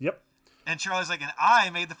you. Yep. And Charlie's like, and I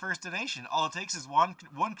made the first donation. All it takes is one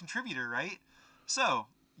contributor, right? So,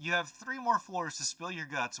 you have 3 more floors to spill your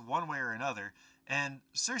guts one way or another. And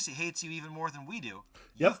Cersei hates you even more than we do.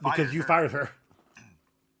 Because you fired her.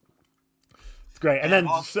 It's great. And then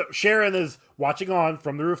Sharon is watching on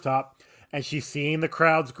from the rooftop, and she's seeing the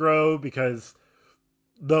crowds grow because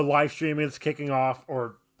the live stream is kicking off,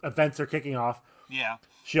 or events are kicking off. Yeah.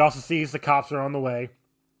 She also sees the cops are on the way.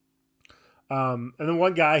 And then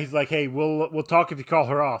one guy, he's like, hey, we'll talk if you call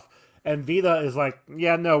her off. And Vita is like,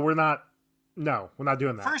 yeah, no, we're not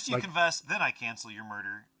doing that. First you confess, then I cancel your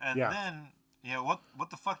murder. And then, what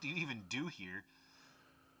the fuck do you even do here?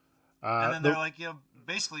 And then they're like,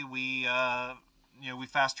 basically we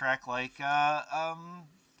fast track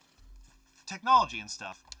technology and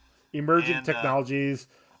stuff. Emerging technologies.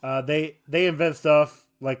 They invent stuff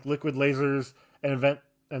like liquid lasers and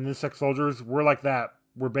insect soldiers. We're like that.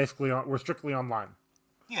 We're strictly online.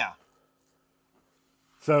 Yeah.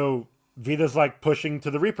 So Vita's like pushing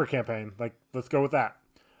to the Reaper campaign. Like, let's go with that.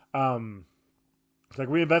 It's like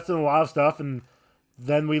we invest in a lot of stuff, and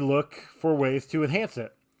then we look for ways to enhance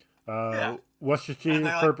it. What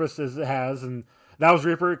strategic purposes it has, and that was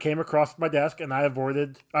Reaper. It came across my desk, and I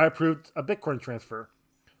approved a Bitcoin transfer.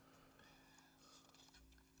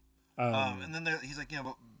 And then he's like,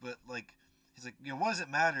 but he's like, what does it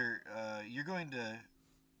matter? You're going to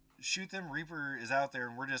shoot them. Reaper is out there,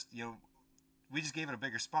 and we're just, we just gave it a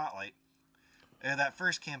bigger spotlight. And that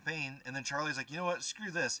first campaign, and then Charlie's like, you know what?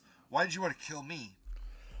 Screw this. Why did you want to kill me?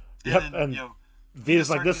 And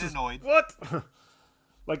Vita's like, this is annoyed. What?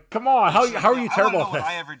 Like, come on, how are you terrible at this? What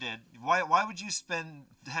I ever did. Why would you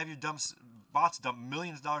have your bots dump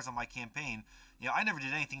millions of dollars on my campaign? I never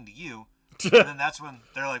did anything to you. And then that's when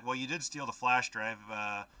they're like, well, you did steal the flash drive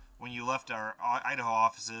when you left our Idaho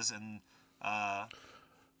offices, and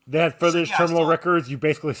they had further terminal records. You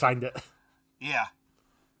basically signed it. Yeah.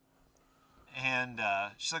 And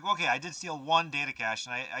she's like, okay, I did steal 1 data cache,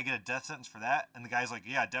 and I get a death sentence for that. And the guy's like,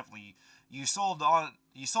 yeah, definitely. You sold it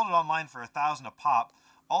online for $1,000 a pop.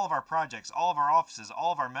 All of our projects, all of our offices,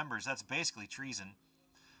 all of our members, that's basically treason.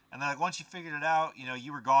 And then once you figured it out,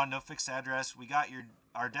 you were gone, no fixed address. We got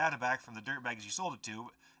our data back from the dirtbags you sold it to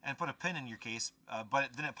and put a pin in your case,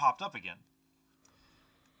 but then it popped up again.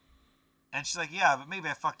 And she's like, yeah, but maybe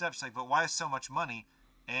I fucked up. She's like, but why so much money?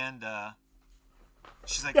 And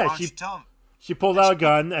she's like, why don't you tell him? She pulls out a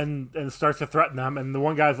gun and starts to threaten them. And the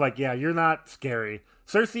one guy's like, yeah, you're not scary.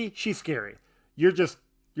 Cersei, she's scary. You're just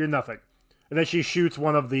You're nothing. And then she shoots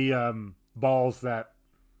one of the balls that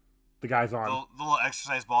the guy's on. The little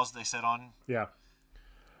exercise balls that they set on. Yeah.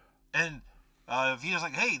 And Vita's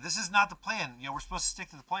like, hey, this is not the plan. We're supposed to stick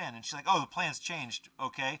to the plan. And she's like, oh, the plan's changed.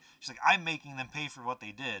 Okay. She's like, I'm making them pay for what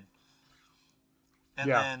they did. And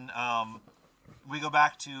then we go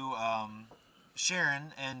back to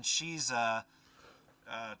Sharon, and she's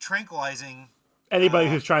tranquilizing anybody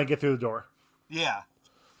who's trying to get through the door. Yeah.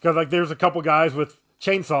 Because, like, there's a couple guys with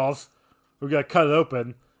chainsaws who are going to cut it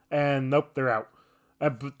open, and nope, they're out.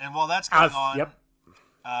 And while that's going on, yep.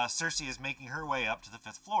 Cersei is making her way up to the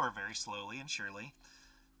 5th floor very slowly and surely.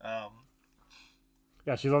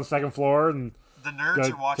 Yeah, she's on the 2nd floor, and the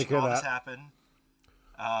nerds are watching all this happen.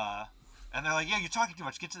 And they're like, yeah, you're talking too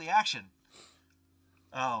much. Get to the action.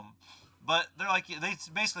 But they're like, they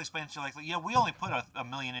basically explain to you, like, yeah, we only put $1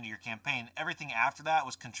 million into your campaign. Everything after that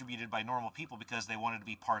was contributed by normal people because they wanted to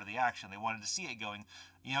be part of the action. They wanted to see it going.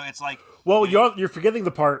 It's like... Well, you're forgetting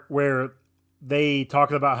the part where they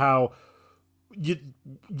talked about how,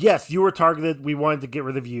 yes, you were targeted. We wanted to get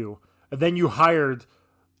rid of you. And then you hired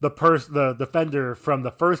the defender from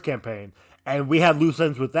the first campaign, and we had loose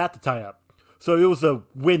ends with that to tie up. So it was a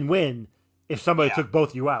win-win if somebody took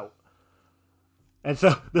both you out. And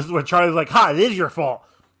so this is when Charlie's like, it is your fault.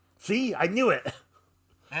 See, I knew it.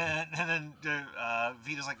 And then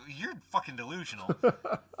Vita's like, you're fucking delusional.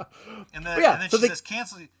 And then she says,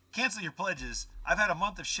 cancel your pledges. I've had a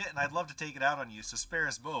month of shit, and I'd love to take it out on you, so spare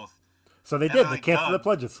us both. So they did. They canceled the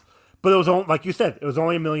pledges. But it was only, like you said, it was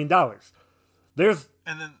only $1 million. There's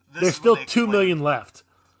still $2 million left.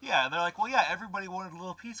 Yeah, and they're like, well, yeah, everybody wanted a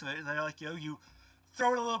little piece of it. And they're like, you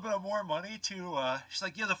throw in a little bit of more money to, she's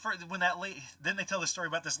like, yeah, then they tell the story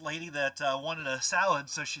about this lady that wanted a salad,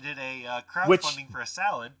 so she did a crowdfunding for a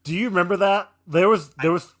salad. Do you remember that? There was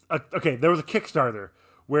a Kickstarter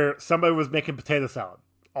where somebody was making potato salad.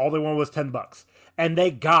 All they wanted was $10. And they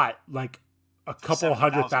got, like, a couple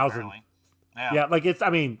 100,000. Yeah, like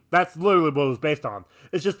that's literally what it was based on.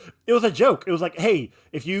 It's just, it was a joke. It was like, hey,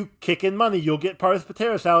 if you kick in money, you'll get part of this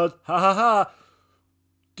potato salad. Ha ha ha.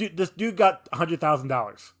 Dude, this dude got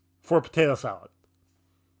 $100,000 for a potato salad.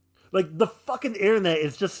 Like, the fucking internet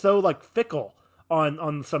is just so, like, fickle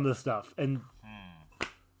on some of this stuff. And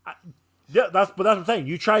that's what I'm saying.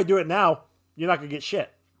 You try to do it now, you're not gonna get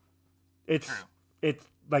shit. It's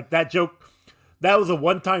like that joke. That was a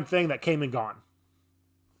one-time thing that came and gone.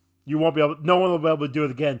 No one will be able to do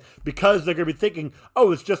it again because they're going to be thinking,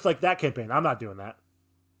 oh, it's just like that campaign. I'm not doing that.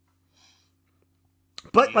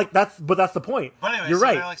 But that's the point. But anyway, you're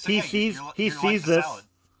right. Like, he sees this.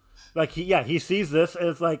 Like he sees this, and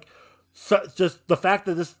it's like, so just the fact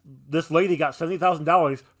that this lady got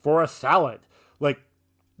 $70,000 for a salad, like,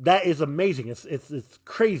 that is amazing. It's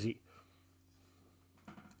crazy.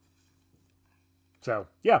 So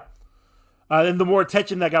yeah. And the more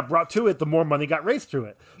attention that got brought to it, the more money got raised to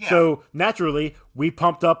it. Yeah. So naturally, we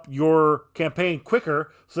pumped up your campaign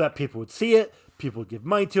quicker so that people would see it, people would give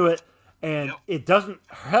money to it, and it doesn't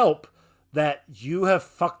help that you have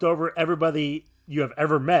fucked over everybody you have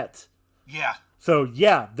ever met. Yeah. So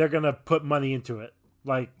yeah, they're gonna put money into it.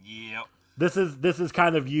 Like, this is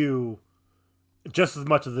kind of you, just as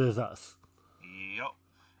much as it is us. Yep.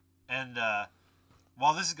 And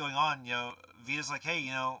while this is going on, Vita's like, hey,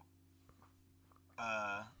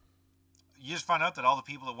 you just find out that all the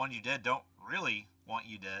people that want you dead don't really want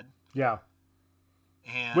you dead. Yeah.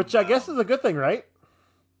 And which I guess is a good thing, right?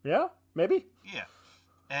 Yeah, maybe. Yeah.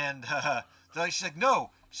 And she's like, no.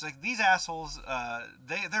 She's like, these assholes,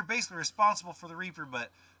 they're basically responsible for the Reaper, but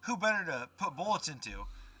who better to put bullets into?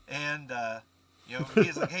 And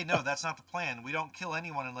he's like, hey, no, that's not the plan. We don't kill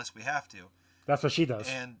anyone unless we have to. That's what she does.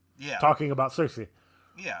 And talking about Cersei.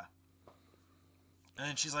 Yeah.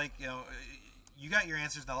 And she's like, you got your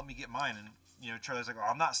answers, now let me get mine. And, Charlie's like, well,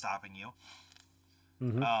 I'm not stopping you.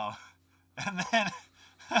 Mm-hmm. And then,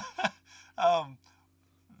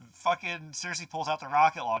 fucking Cersei pulls out the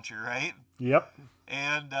rocket launcher, right? Yep.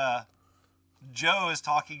 And Joe is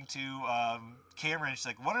talking to Cameron. She's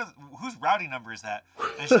like, whose routing number is that?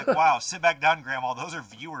 And she's like, wow, sit back down, Grandma. Those are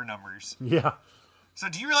viewer numbers. Yeah. So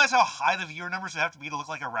do you realize how high the viewer numbers would have to be to look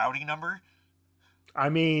like a routing number?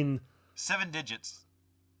 7 digits.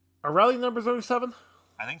 Are routing numbers only 7?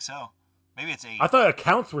 I think so. Maybe it's 8. I thought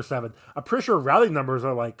accounts were 7. I'm pretty sure routing numbers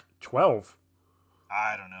are like 12.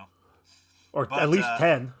 I don't know. Or at least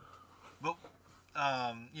 10. But,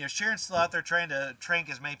 Sharon's still out there trying to trank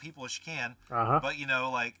as many people as she can. Uh-huh. But,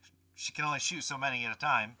 she can only shoot so many at a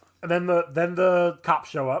time. And then the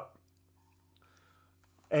cops show up.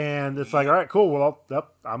 And it's like, all right, cool. Well,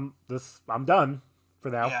 I'm done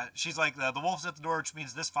for now. Yeah, she's like, the wolf's at the door, which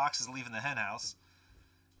means this fox is leaving the hen house.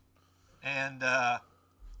 And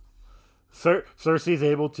Cersei's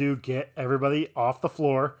able to get everybody off the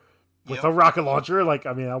floor with a rocket launcher. Like,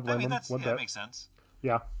 I mean, I'll blame them. That makes sense.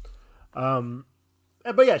 Yeah.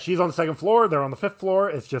 But yeah, she's on the second floor. They're on the fifth floor.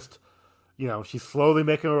 It's just, she's slowly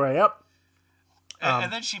making her way up.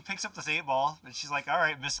 And then she picks up this 8-ball, and she's like, all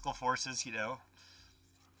right, mystical forces,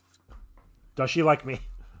 Does she like me?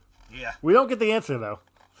 Yeah. We don't get the answer, though,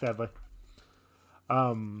 sadly.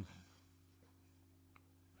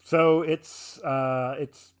 So it's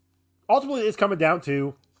ultimately it's coming down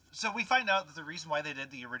to. So we find out that the reason why they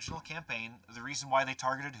did the original campaign, the reason why they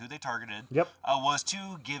targeted who they targeted, was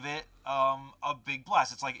to give it a big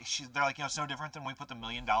blast. It's like they're like, it's no different than we put the $1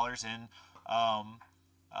 million in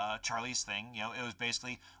Charlie's thing. It was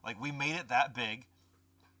basically like we made it that big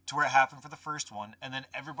to where it happened for the first one, and then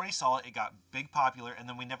everybody saw it. It got big popular, and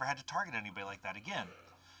then we never had to target anybody like that again.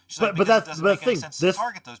 But it doesn't make any sense to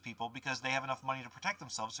target those people because they have enough money to protect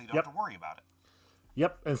themselves, so you don't have to worry about it.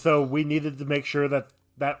 Yep, and so we needed to make sure that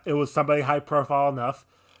it was somebody high profile enough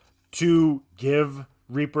to give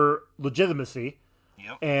Reaper legitimacy.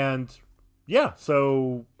 Yep. And yeah,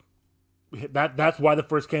 so that's why the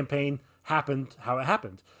first campaign happened how it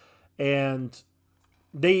happened. And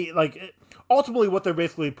they ultimately what they're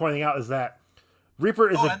basically pointing out is that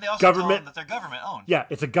Reaper is and they also government that they're government owned. Yeah,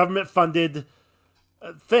 it's a government funded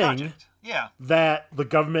thing. Project. Yeah. That the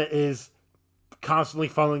government is constantly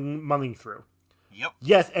funneling money through. Yep.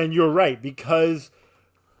 Yes, and you're right, because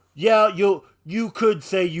you could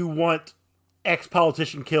say you want X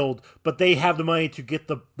politician killed, but they have the money to get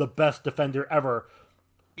the best defender ever.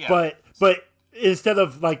 Yeah. But instead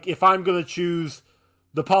of if I'm gonna choose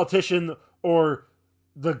the politician or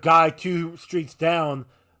the guy 2 streets down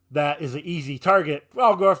that is an easy target, well,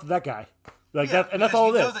 I'll go after that guy. That's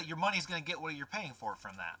all it is. You know that your money's gonna get what you're paying for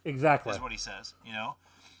from that. Exactly. Is what he says.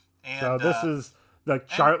 And so this is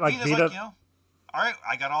Vita. All right,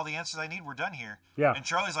 I got all the answers I need. We're done here. Yeah. And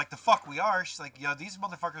Charlie's like, the fuck we are. She's like, these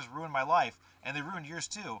motherfuckers ruined my life, and they ruined yours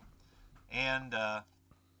too. And like,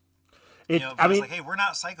 hey, we're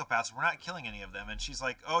not psychopaths. We're not killing any of them. And she's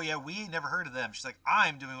like, oh yeah, we never heard of them. She's like,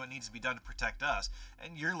 I'm doing what needs to be done to protect us,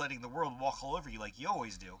 and you're letting the world walk all over you like you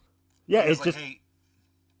always do. Yeah, it's just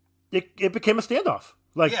it became a standoff.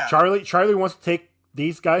 Charlie wants to take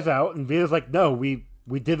these guys out, and Vita's like, no, we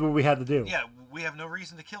did what we had to do. Yeah. We have no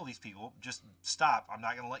reason to kill these people. Just stop. I'm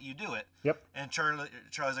not going to let you do it. Yep. And Charlie's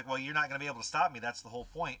like, well, you're not going to be able to stop me. That's the whole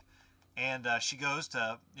point. And she goes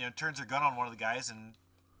to, turns her gun on one of the guys, and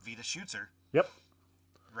Vita shoots her. Yep.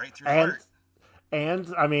 Right through the heart.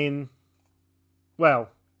 And, I mean,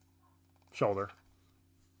 well, shoulder.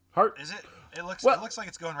 Heart. Is it? It looks like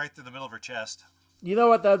it's going right through the middle of her chest. You know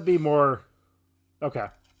what? That'd be more... Okay.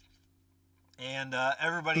 And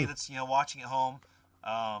everybody that's, watching at home...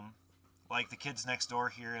 like the kids next door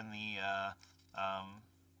here in the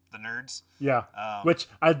nerds. Yeah. Which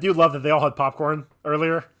I do love that they all had popcorn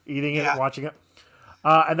earlier, eating it and watching it.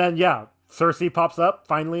 And then, Cersei pops up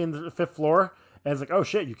finally in the 5th floor and it's like, oh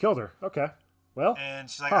shit, you killed her. Okay. Well. And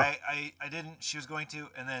she's like, I didn't. She was going to.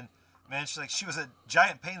 And then, man, she's like, she was a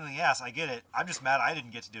giant pain in the ass. I get it. I'm just mad I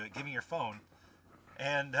didn't get to do it. Give me your phone.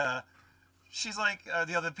 And she's like,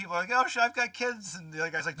 the other people are like, oh shit, I've got kids. And the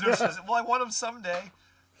other guy's like, no. She well, I want them someday.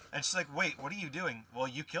 And she's like, wait, what are you doing? Well,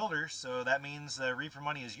 you killed her, so that means the Reaper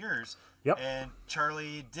money is yours. Yep. And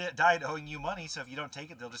Charlie died owing you money, so if you don't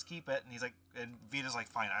take it, they'll just keep it. And he's like, and Vita's like,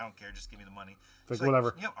 fine, I don't care, just give me the money. It's like,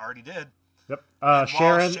 whatever. Yep, already did. Yep.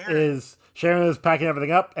 Sharon is packing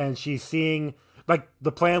everything up, and she's seeing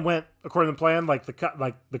the plan went according to plan.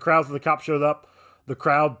 The crowds of the cops showed up, the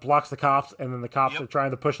crowd blocks the cops, and then the cops are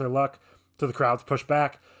trying to push their luck to the crowds push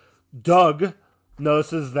back. Doug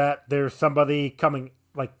notices that there's somebody coming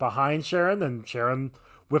behind Sharon, and Sharon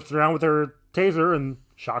whips around with her taser and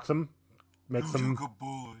shocks him, makes him. Good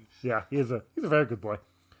boy. Yeah, he's a very good boy.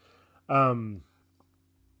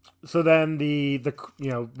 So then we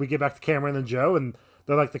get back to Cameron and Joe, and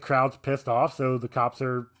they're like the crowd's pissed off, so the cops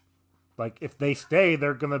are like, if they stay,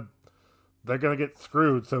 they're gonna get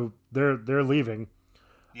screwed, so they're leaving.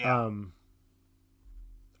 Yeah.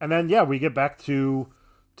 And then we get back to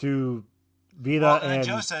Vita and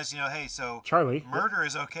Joe says, hey, so Charlie, murder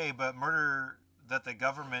is okay, but murder that the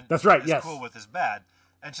government is cool with is bad.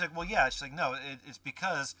 And she's like, well, yeah. She's like, no, it's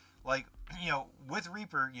because, with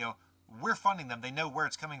Reaper, we're funding them. They know where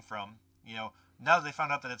it's coming from. Now that they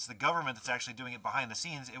found out that it's the government that's actually doing it behind the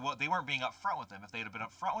scenes, they weren't being upfront with them. If they had been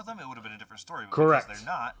upfront with them, it would have been a different story. But correct. Because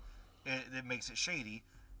they're not, it makes it shady.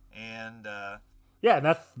 And and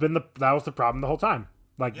that was the problem the whole time.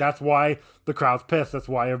 That's why the crowd's pissed. That's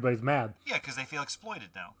why everybody's mad. Yeah, because they feel exploited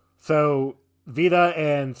now. So Vita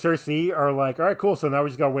and Cersei are like, all right, cool. So now we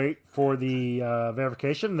just gotta wait for the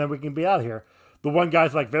verification, and then we can be out of here. The one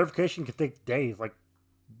guy's like, verification can take days. Like,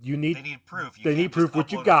 they need proof. They need proof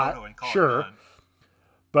what you got. Sure.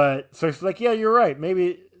 But Cersei's like, yeah, you're right.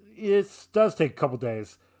 Maybe it does take a couple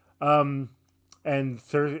days. And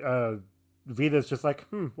Vita's just like,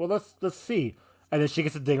 well, let's see. And then she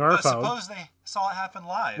gets a ding on her phone. Suppose they saw it happen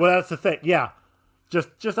live. Well, that's the thing. Yeah.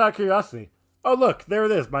 Just out of curiosity. Oh, look, there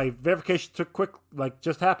it is. My verification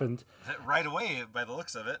just happened. Right away, by the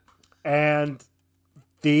looks of it. And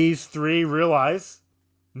these three realize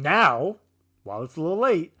now, while it's a little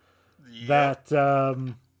late, that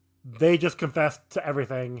they just confessed to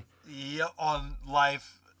everything. Yep, on live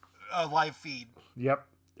feed. Yep,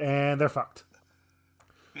 and they're fucked.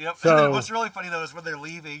 Yep. So, and then what's really funny though is when they're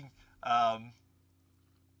leaving,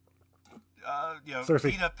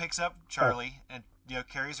 Cersei. Vita picks up Charlie and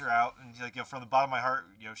carries her out, and like from the bottom of my heart,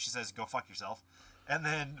 she says, "Go fuck yourself," and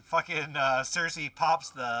then fucking Cersei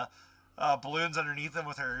pops the balloons underneath them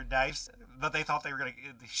with her knives, but they thought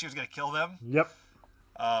she was gonna kill them. Yep.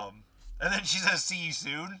 And then she says, "See you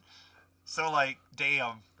soon." So like,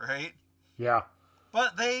 damn, right? Yeah.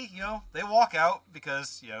 But they walk out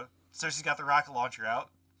because Cersei's got the rocket launcher out.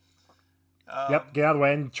 Yep, get out of the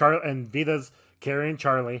way. And Vita's carrying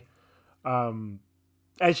Charlie. And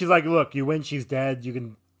she's like, look, you win, she's dead. You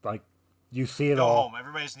can, you see it all. Go home.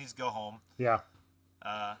 Everybody just needs to go home. Yeah.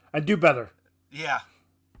 And do better. Yeah.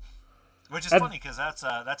 Which is funny because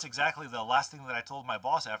that's exactly the last thing that I told my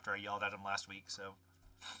boss after I yelled at him last week. So,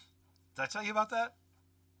 did I tell you about that?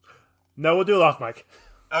 No, we'll do it off mic.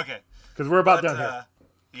 Okay. Because we're about done here.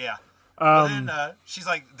 Yeah. And then she's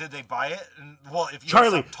like, "Did they buy it?" And if you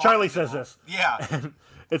Charlie says this. Yeah. And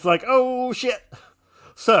it's like, oh shit.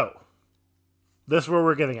 So, this is where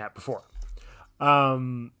we're getting at before.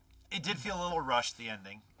 It did feel a little rushed, the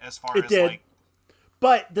ending, as far as did.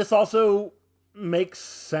 But this also makes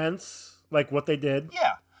sense, what they did.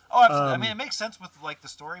 Yeah. Oh, absolutely. I mean, it makes sense with the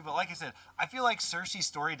story, but like I said, I feel like Cersei's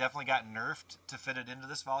story definitely got nerfed to fit it into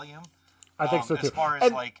this volume. I think so too. As far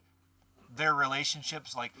as their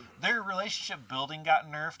relationships, their relationship building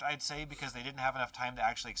got nerfed, I'd say, because they didn't have enough time to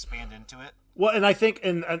actually expand into it. Well, and I think,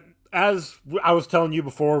 and as I was telling you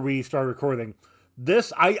before we started recording,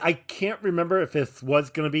 this, I can't remember if this was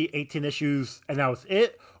going to be 18 issues and that was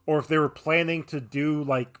it, or if they were planning to do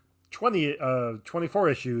 24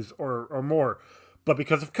 issues or more. But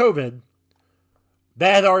because of COVID,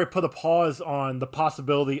 they had already put a pause on the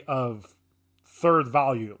possibility of third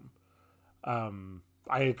volume.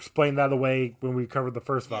 I explained that away when we covered the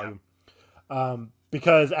first volume.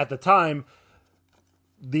 Because at the time,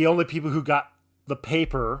 the only people who got the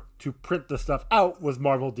paper to print the stuff out was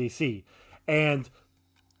Marvel DC. And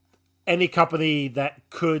any company that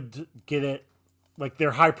could get it,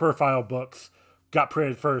 their high-profile books, got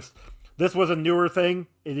printed first. This was a newer thing.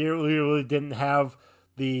 It really didn't have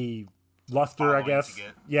the luster, I guess.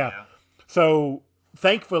 Yeah. So,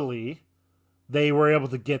 thankfully, they were able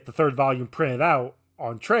to get the third volume printed out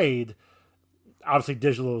on trade, obviously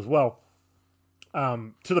digital as well,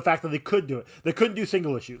 to the fact that they could do it. They couldn't do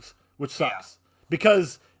single issues, which sucks.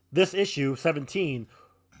 Because this issue, 17,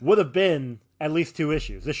 would have been at least 2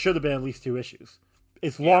 issues. This should have been at least 2 issues.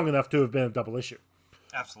 It's long enough to have been a double issue.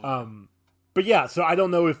 Absolutely. But yeah, so I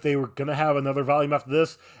don't know if they were going to have another volume after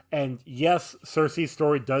this. And yes, Cersei's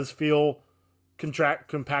story does feel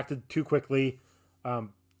compacted too quickly.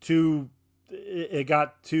 It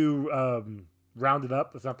got too rounded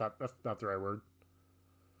up. That's not the right word.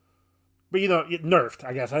 But nerfed,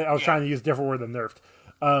 I guess. I was trying to use a different word than nerfed.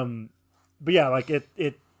 But yeah,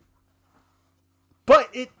 but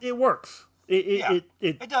it works. It does.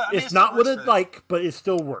 I mean, it's not what I'd like, but it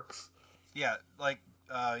still works. Yeah,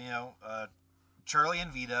 Charlie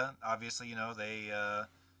and Vita, obviously, they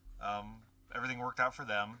everything worked out for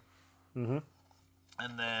them. Mm-hmm.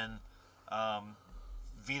 And then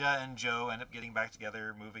Vita and Joe end up getting back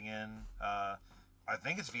together, moving in. I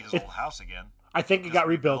think it's Vita's old house again. I think it got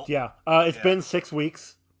rebuilt. Yeah, it's been 6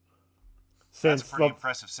 weeks since. That's a pretty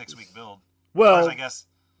impressive 6-week build. Well, I guess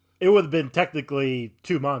it would have been technically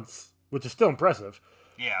 2 months, which is still impressive.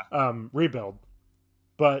 Yeah. Rebuild.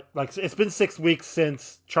 But it's been 6 weeks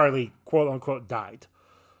since Charlie, quote unquote, died.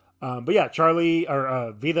 But yeah, Charlie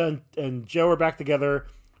or Vita and Joe are back together.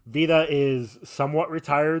 Vita is somewhat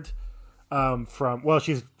retired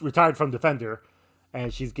she's retired from Defender,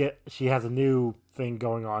 and she has a new thing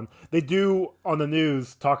going on. They do on the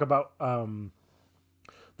news talk about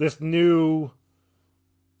this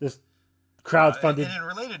crowdfunded. And in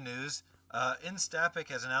related news, Instapic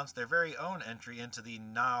has announced their very own entry into the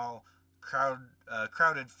now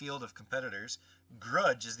crowded field of competitors,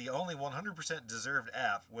 Grudge is the only 100% deserved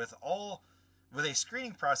app with a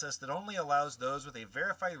screening process that only allows those with a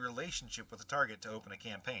verified relationship with the target to open a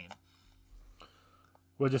campaign.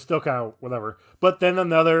 Which is still kind of whatever. But then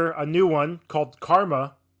a new one called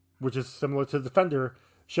Karma, which is similar to Defender,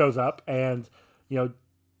 shows up, and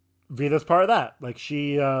Vita's part of that. Like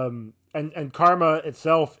she and Karma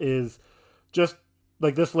itself is just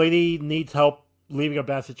like this lady needs help leaving a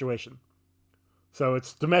bad situation. So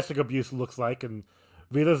it's domestic abuse, looks like, and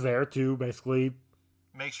Vita's there to basically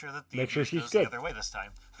make sure that she's goes good the other way this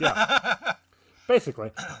time. Yeah,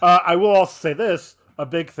 basically. I will also say this: a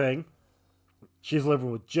big thing. She's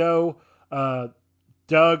living with Joe,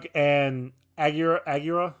 Doug, and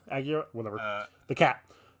Agira, whatever, the cat.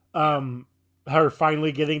 Her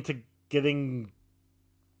finally getting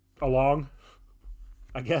along,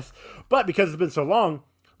 I guess. But because it's been so long,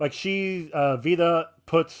 like Vita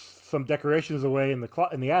puts some decorations away in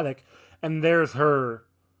the attic, and there's her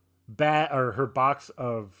box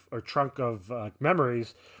or trunk of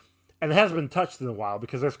memories, and it hasn't been touched in a while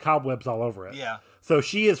because there's cobwebs all over it. Yeah. So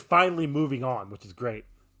she is finally moving on, which is great.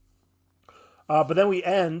 But then we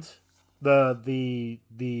end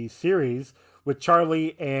the series with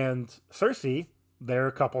Charlie and Cersei. They're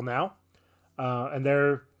a couple now, and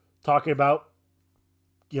they're talking about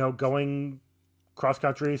going cross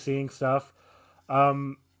country, seeing stuff. I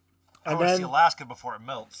want to see Alaska before it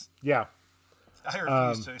melts. Yeah. I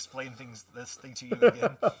refuse to explain this thing to you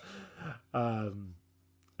again.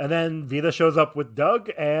 And then Vita shows up with Doug,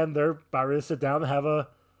 and they're about ready to sit down and have a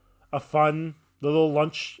fun little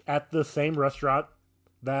lunch at the same restaurant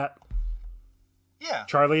that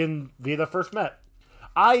Charlie and Vita first met.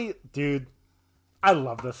 I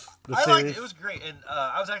love this. I liked it. It was great. And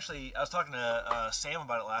I was talking to Sam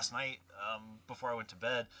about it last night before I went to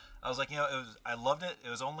bed. I was like, I loved it. It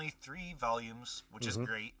was only 3 volumes, which is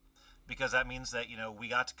great because that means that, we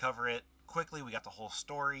got to cover it quickly. We got the whole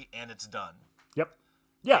story and it's done. Yep.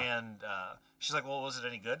 Yeah. And she's like, well, was it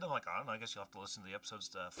any good? And I'm like, I don't know. I guess you'll have to listen to the episodes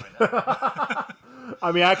to find out.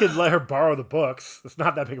 I mean, I could let her borrow the books. It's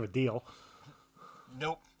not that big of a deal.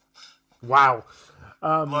 Nope. Wow.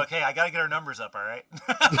 Look, hey, I got to get her numbers up, all right?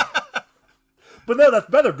 But no, that's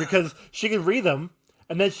better because she can read them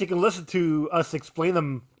and then she can listen to us explain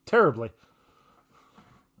them terribly.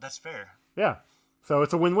 That's fair. Yeah. So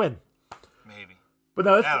it's a win-win. Maybe. But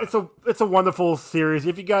no, it's a wonderful series.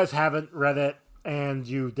 If you guys haven't read it and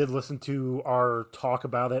you did listen to our talk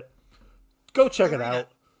about it, go check it out.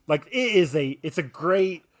 Like it's a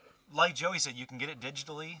great. Like Joey said, you can get it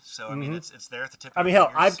digitally. So I mean, it's there at the tip. I mean,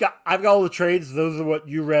 hell, I've got all the trades. Those are what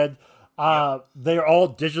you read. They're all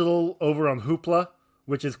digital over on Hoopla,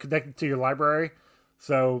 which is connected to your library,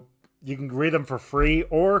 so you can read them for free,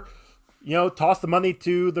 or toss the money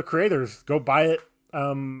to the creators. Go buy it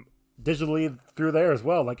digitally through there as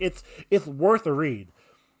well. Like it's worth a read,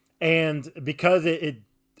 and because it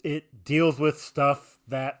deals with stuff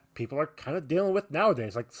that people are kind of dealing with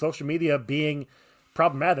nowadays, like social media being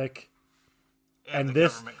problematic, and the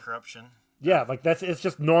government corruption. Yeah, like it's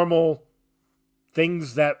just normal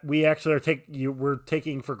things that we actually we're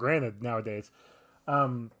taking for granted nowadays.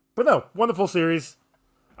 But no, wonderful series.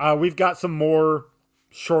 We've got some more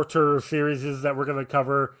shorter series that we're going to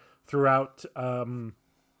cover throughout the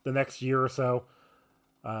next year or so.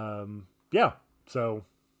 Yeah, so.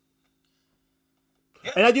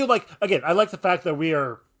 Yep. And I do I like the fact that we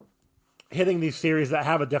are hitting these series that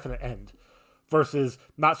have a definite end versus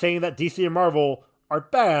not saying that DC and Marvel are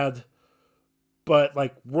bad, but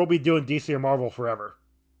we'll be doing DC and Marvel forever.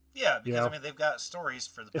 Yeah, because I mean they've got stories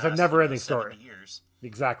for the past, it's a never-ending 70 story. Years.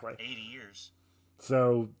 Exactly. 80 years.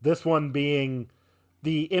 So this one being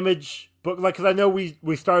the Image book, because I know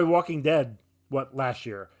we started Walking Dead last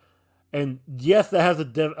year, and yes, that has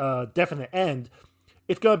a definite end.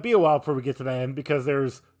 It's gonna be a while before we get to the end because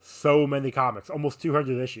there's so many comics, almost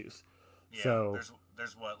 200 issues. Yeah, so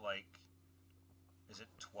there's what, is it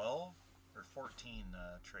 12 or 14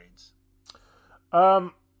 trades?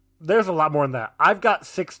 There's a lot more than that. I've got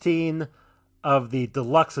 16 of the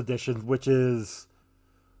deluxe editions, which is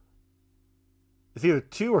it's either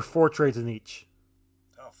 2 or 4 trades in each.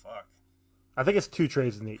 Oh fuck! I think it's 2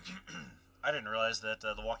 trades in each. I didn't realize that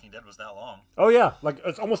The Walking Dead was that long. Oh yeah,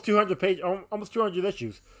 it's almost 200 almost 200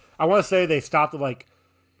 issues. I want to say they stopped at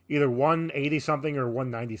either 180 something or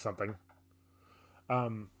 190 something.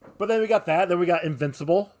 But then we got that. Then we got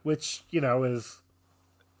Invincible, which is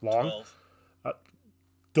long. 12.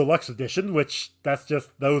 Deluxe edition, which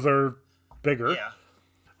those are bigger. Yeah.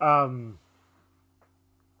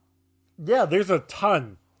 Yeah, there's a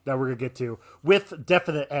ton that we're gonna get to with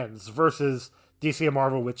definite ends versus DC and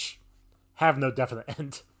Marvel, which have no definite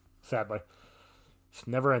end, sadly. It's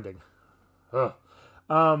never ending. Ugh.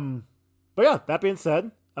 But yeah, that being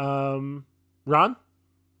said, Ron,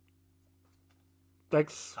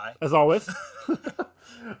 thanks as always.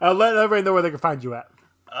 Let everybody know where they can find you at.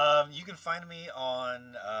 You can find me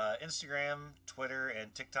on Instagram, Twitter,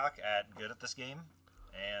 and TikTok at Good at This Game,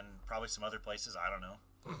 and probably some other places. I don't know.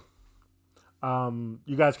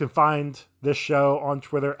 You guys can find this show on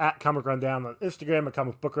Twitter at Comic Rundown, on Instagram at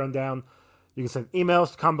Comic Book Rundown. You can send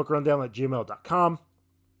emails to comicbookrundown@gmail.com.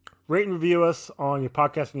 Rate and review us on your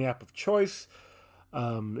podcasting app of choice.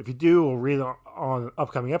 If you do, we'll read it on an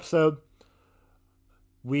upcoming episode.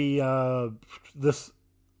 This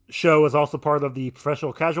show is also part of the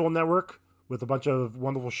Professional Casual Network with a bunch of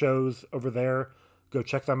wonderful shows over there. Go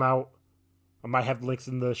check them out. I might have links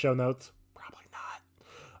in the show notes. Probably not.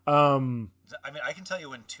 I mean, I can tell you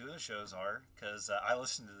when two of the shows are, because I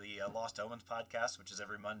listen to the Lost Omens podcast, which is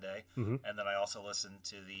every Monday, and then I also listen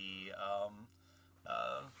to the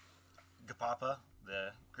Gapapa,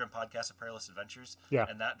 the Grim Podcast of Perilous Adventures. Yeah.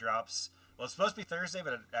 And that drops, well, it's supposed to be Thursday,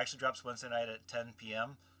 but it actually drops Wednesday night at 10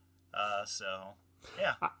 p.m. So,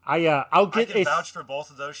 yeah. I'll get I can vouch for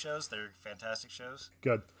both of those shows. They're fantastic shows.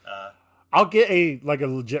 Good. I'll get a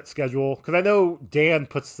legit schedule, because I know Dan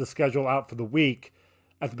puts the schedule out for the week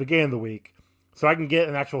at the beginning of the week, so I can get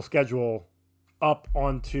an actual schedule up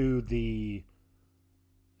onto the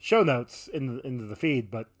show notes into the feed.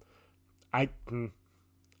 But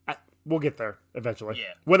we'll get there eventually.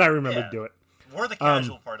 Yeah. When I remember to do it. We're the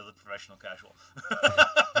casual part of the Professional Casual.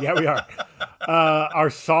 Yeah, we are. Our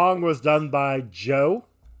song was done by Joe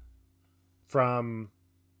from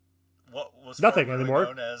What was Nothing formerly anymore.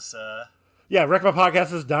 known as, Yeah, Wreck My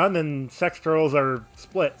Podcast is done, and Sex Turtles are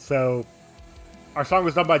split. So our song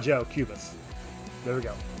was done by Joe Cubas. There we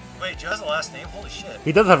go. Wait, Joe has a last name? Holy shit.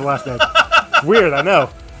 He does have a last name. It's weird, I know.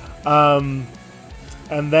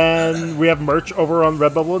 And then we have merch over on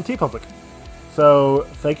Redbubble and TeePublic. So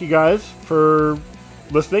thank you guys for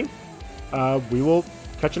listening. We will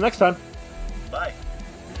catch you next time. Bye.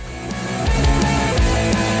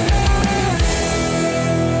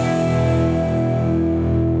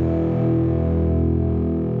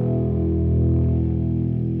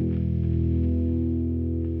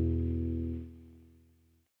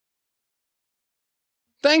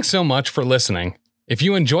 Thanks so much for listening. If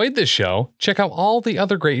you enjoyed this show, check out all the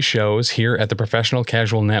other great shows here at the Professional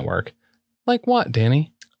Casual Network. Like what,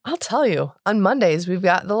 Danny? I'll tell you. On Mondays, we've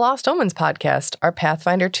got the Lost Omens podcast, our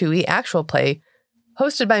Pathfinder 2e actual play,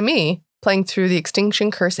 hosted by me, playing through the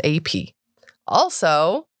Extinction Curse AP.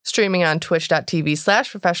 Also, streaming on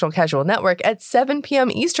twitch.tv/Professional Casual Network at 7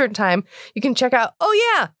 p.m. Eastern Time, you can check out,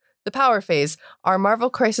 The Power Phase, our Marvel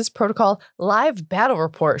Crisis Protocol live battle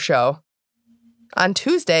report show. On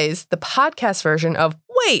Tuesdays, the podcast version of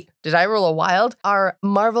Wait, Did I Roll a Wild? Our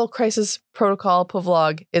Marvel Crisis Protocol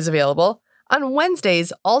vlog is available. On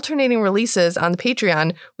Wednesdays, alternating releases on the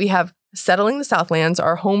Patreon, we have Settling the Southlands,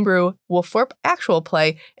 our homebrew Wolfthorpe actual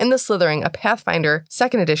play, and The Slithering, a Pathfinder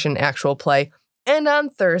 2nd edition actual play. And on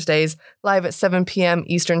Thursdays, live at 7 p.m.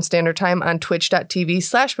 Eastern Standard Time on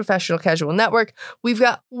twitch.tv/Professional Casual Network, we've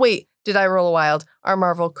got Wait, Did I Roll a Wild? Our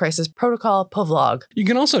Marvel Crisis Protocol vlog. You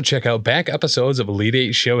can also check out back episodes of Elite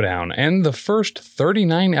 8 Showdown and the first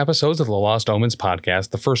 39 episodes of the Lost Omens podcast,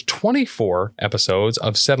 the first 24 episodes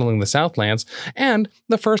of Settling the Southlands, and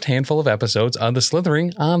the first handful of episodes of The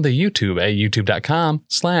Slithering on the YouTube at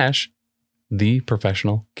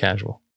youtube.com/TheProfessionalCasual.